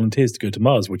wanted volunteers to go to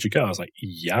Mars, would you go? I was like,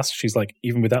 yes. She's like,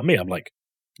 even without me? I'm like,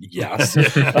 yes.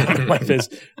 Like there's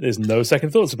no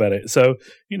second thoughts about it. So,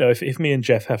 you know, if me and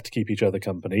Jeff have to keep each other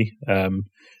company,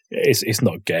 it's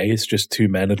not gay. It's just two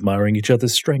men admiring each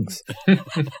other's strengths.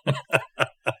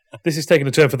 This is taking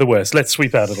a turn for the worse. Let's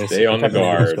sweep out of this. Stay on the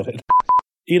guard.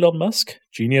 Elon Musk,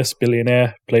 genius,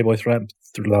 billionaire, playboy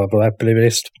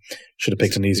philanthropist. Should have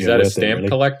picked an easier Is that word a stamp really.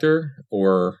 collector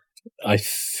or? I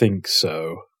think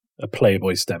so. A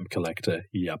playboy stamp collector.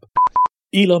 Yep.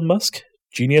 Elon Musk,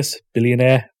 genius,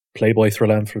 billionaire, playboy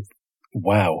philanthropist.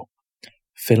 Wow.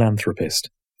 Philanthropist.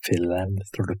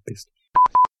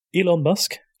 Elon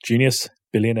Musk, genius,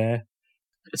 billionaire.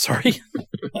 Sorry.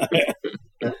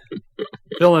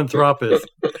 Philanthropist.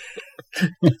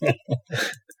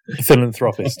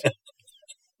 Philanthropist.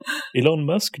 Elon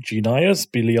Musk, genius,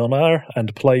 billionaire,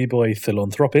 and playboy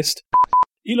philanthropist.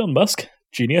 Elon Musk,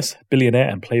 genius, billionaire,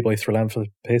 and playboy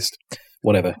philanthropist.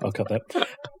 Whatever, I'll cut that.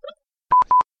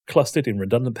 Clustered in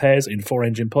redundant pairs in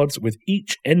 4-engine pods, with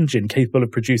each engine capable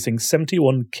of producing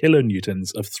 71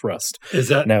 kilonewtons of thrust. Is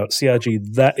that now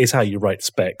CRG? That is how you write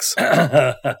specs.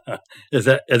 is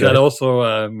that also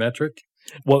a metric?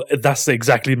 Well, that's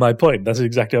exactly my point. That's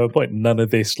exactly my point. None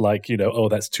of this, like, oh,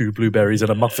 that's 2 blueberries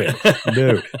and a muffin.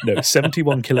 No,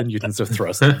 71 kilonewtons of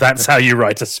thrust. That's how you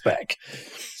write a spec.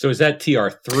 So is that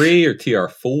TR3 or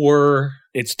TR4?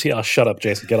 It's TR. Shut up,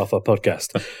 Jason. Get off our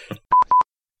podcast.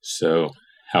 So,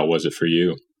 how was it for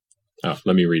you? Oh,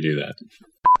 let me redo that.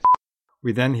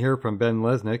 We then hear from Ben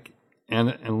Lesnick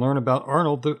and learn about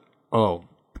Arnold the... Oh,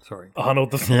 sorry.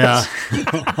 Arnold the... Yeah.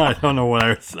 I don't know what I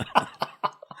was saying.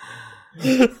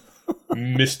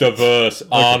 Mr. Verse,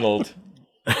 Arnold.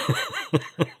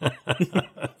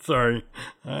 Sorry.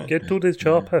 Get to the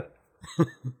chopper.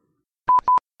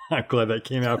 I'm glad that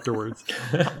came afterwards.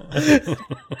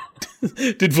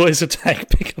 Did Voice Attack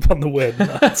pick up on the word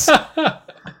nuts?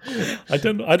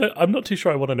 I'm not too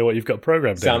sure I want to know what you've got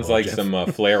programmed. Sounds anymore, like Jeff. some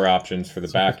flare options for the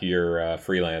back of your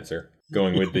freelancer.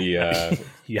 Going with the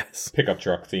yes pickup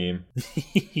truck theme.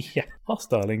 Yeah.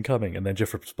 Hostile incoming, and then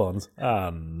Jeff responds,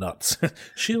 nuts.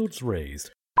 Shields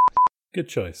raised. Good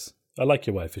choice. I like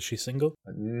your wife. Is she single?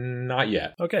 Not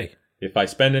yet. Okay. If I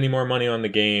spend any more money on the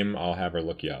game, I'll have her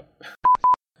look you up.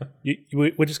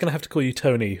 We're just going to have to call you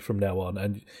Tony from now on.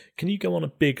 And can you go on a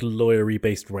big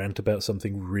lawyery-based rant about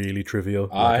something really trivial?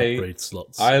 Like upgrade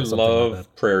slots. I or something love like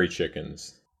that? prairie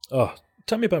chickens. Oh,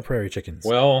 tell me about prairie chickens.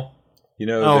 Well,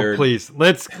 they're... please,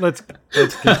 let's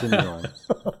continue on.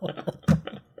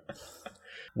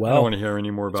 Well, I don't want to hear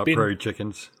any more about prairie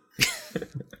chickens.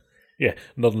 Yeah,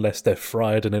 not unless they're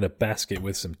fried and in a basket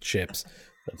with some chips.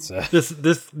 That's,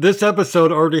 This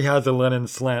episode already has a Lennon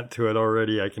slant to it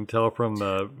already. I can tell from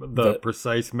the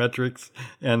precise metrics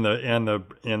and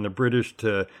the British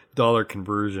to dollar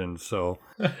conversion. So,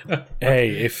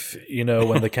 hey, if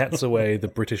when the cat's away, the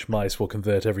British mice will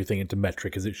convert everything into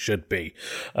metric as it should be.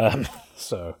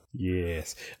 So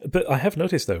yes, but I have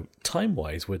noticed though,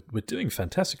 time-wise, we're doing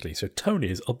fantastically. So Tony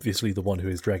is obviously the one who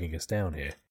is dragging us down here.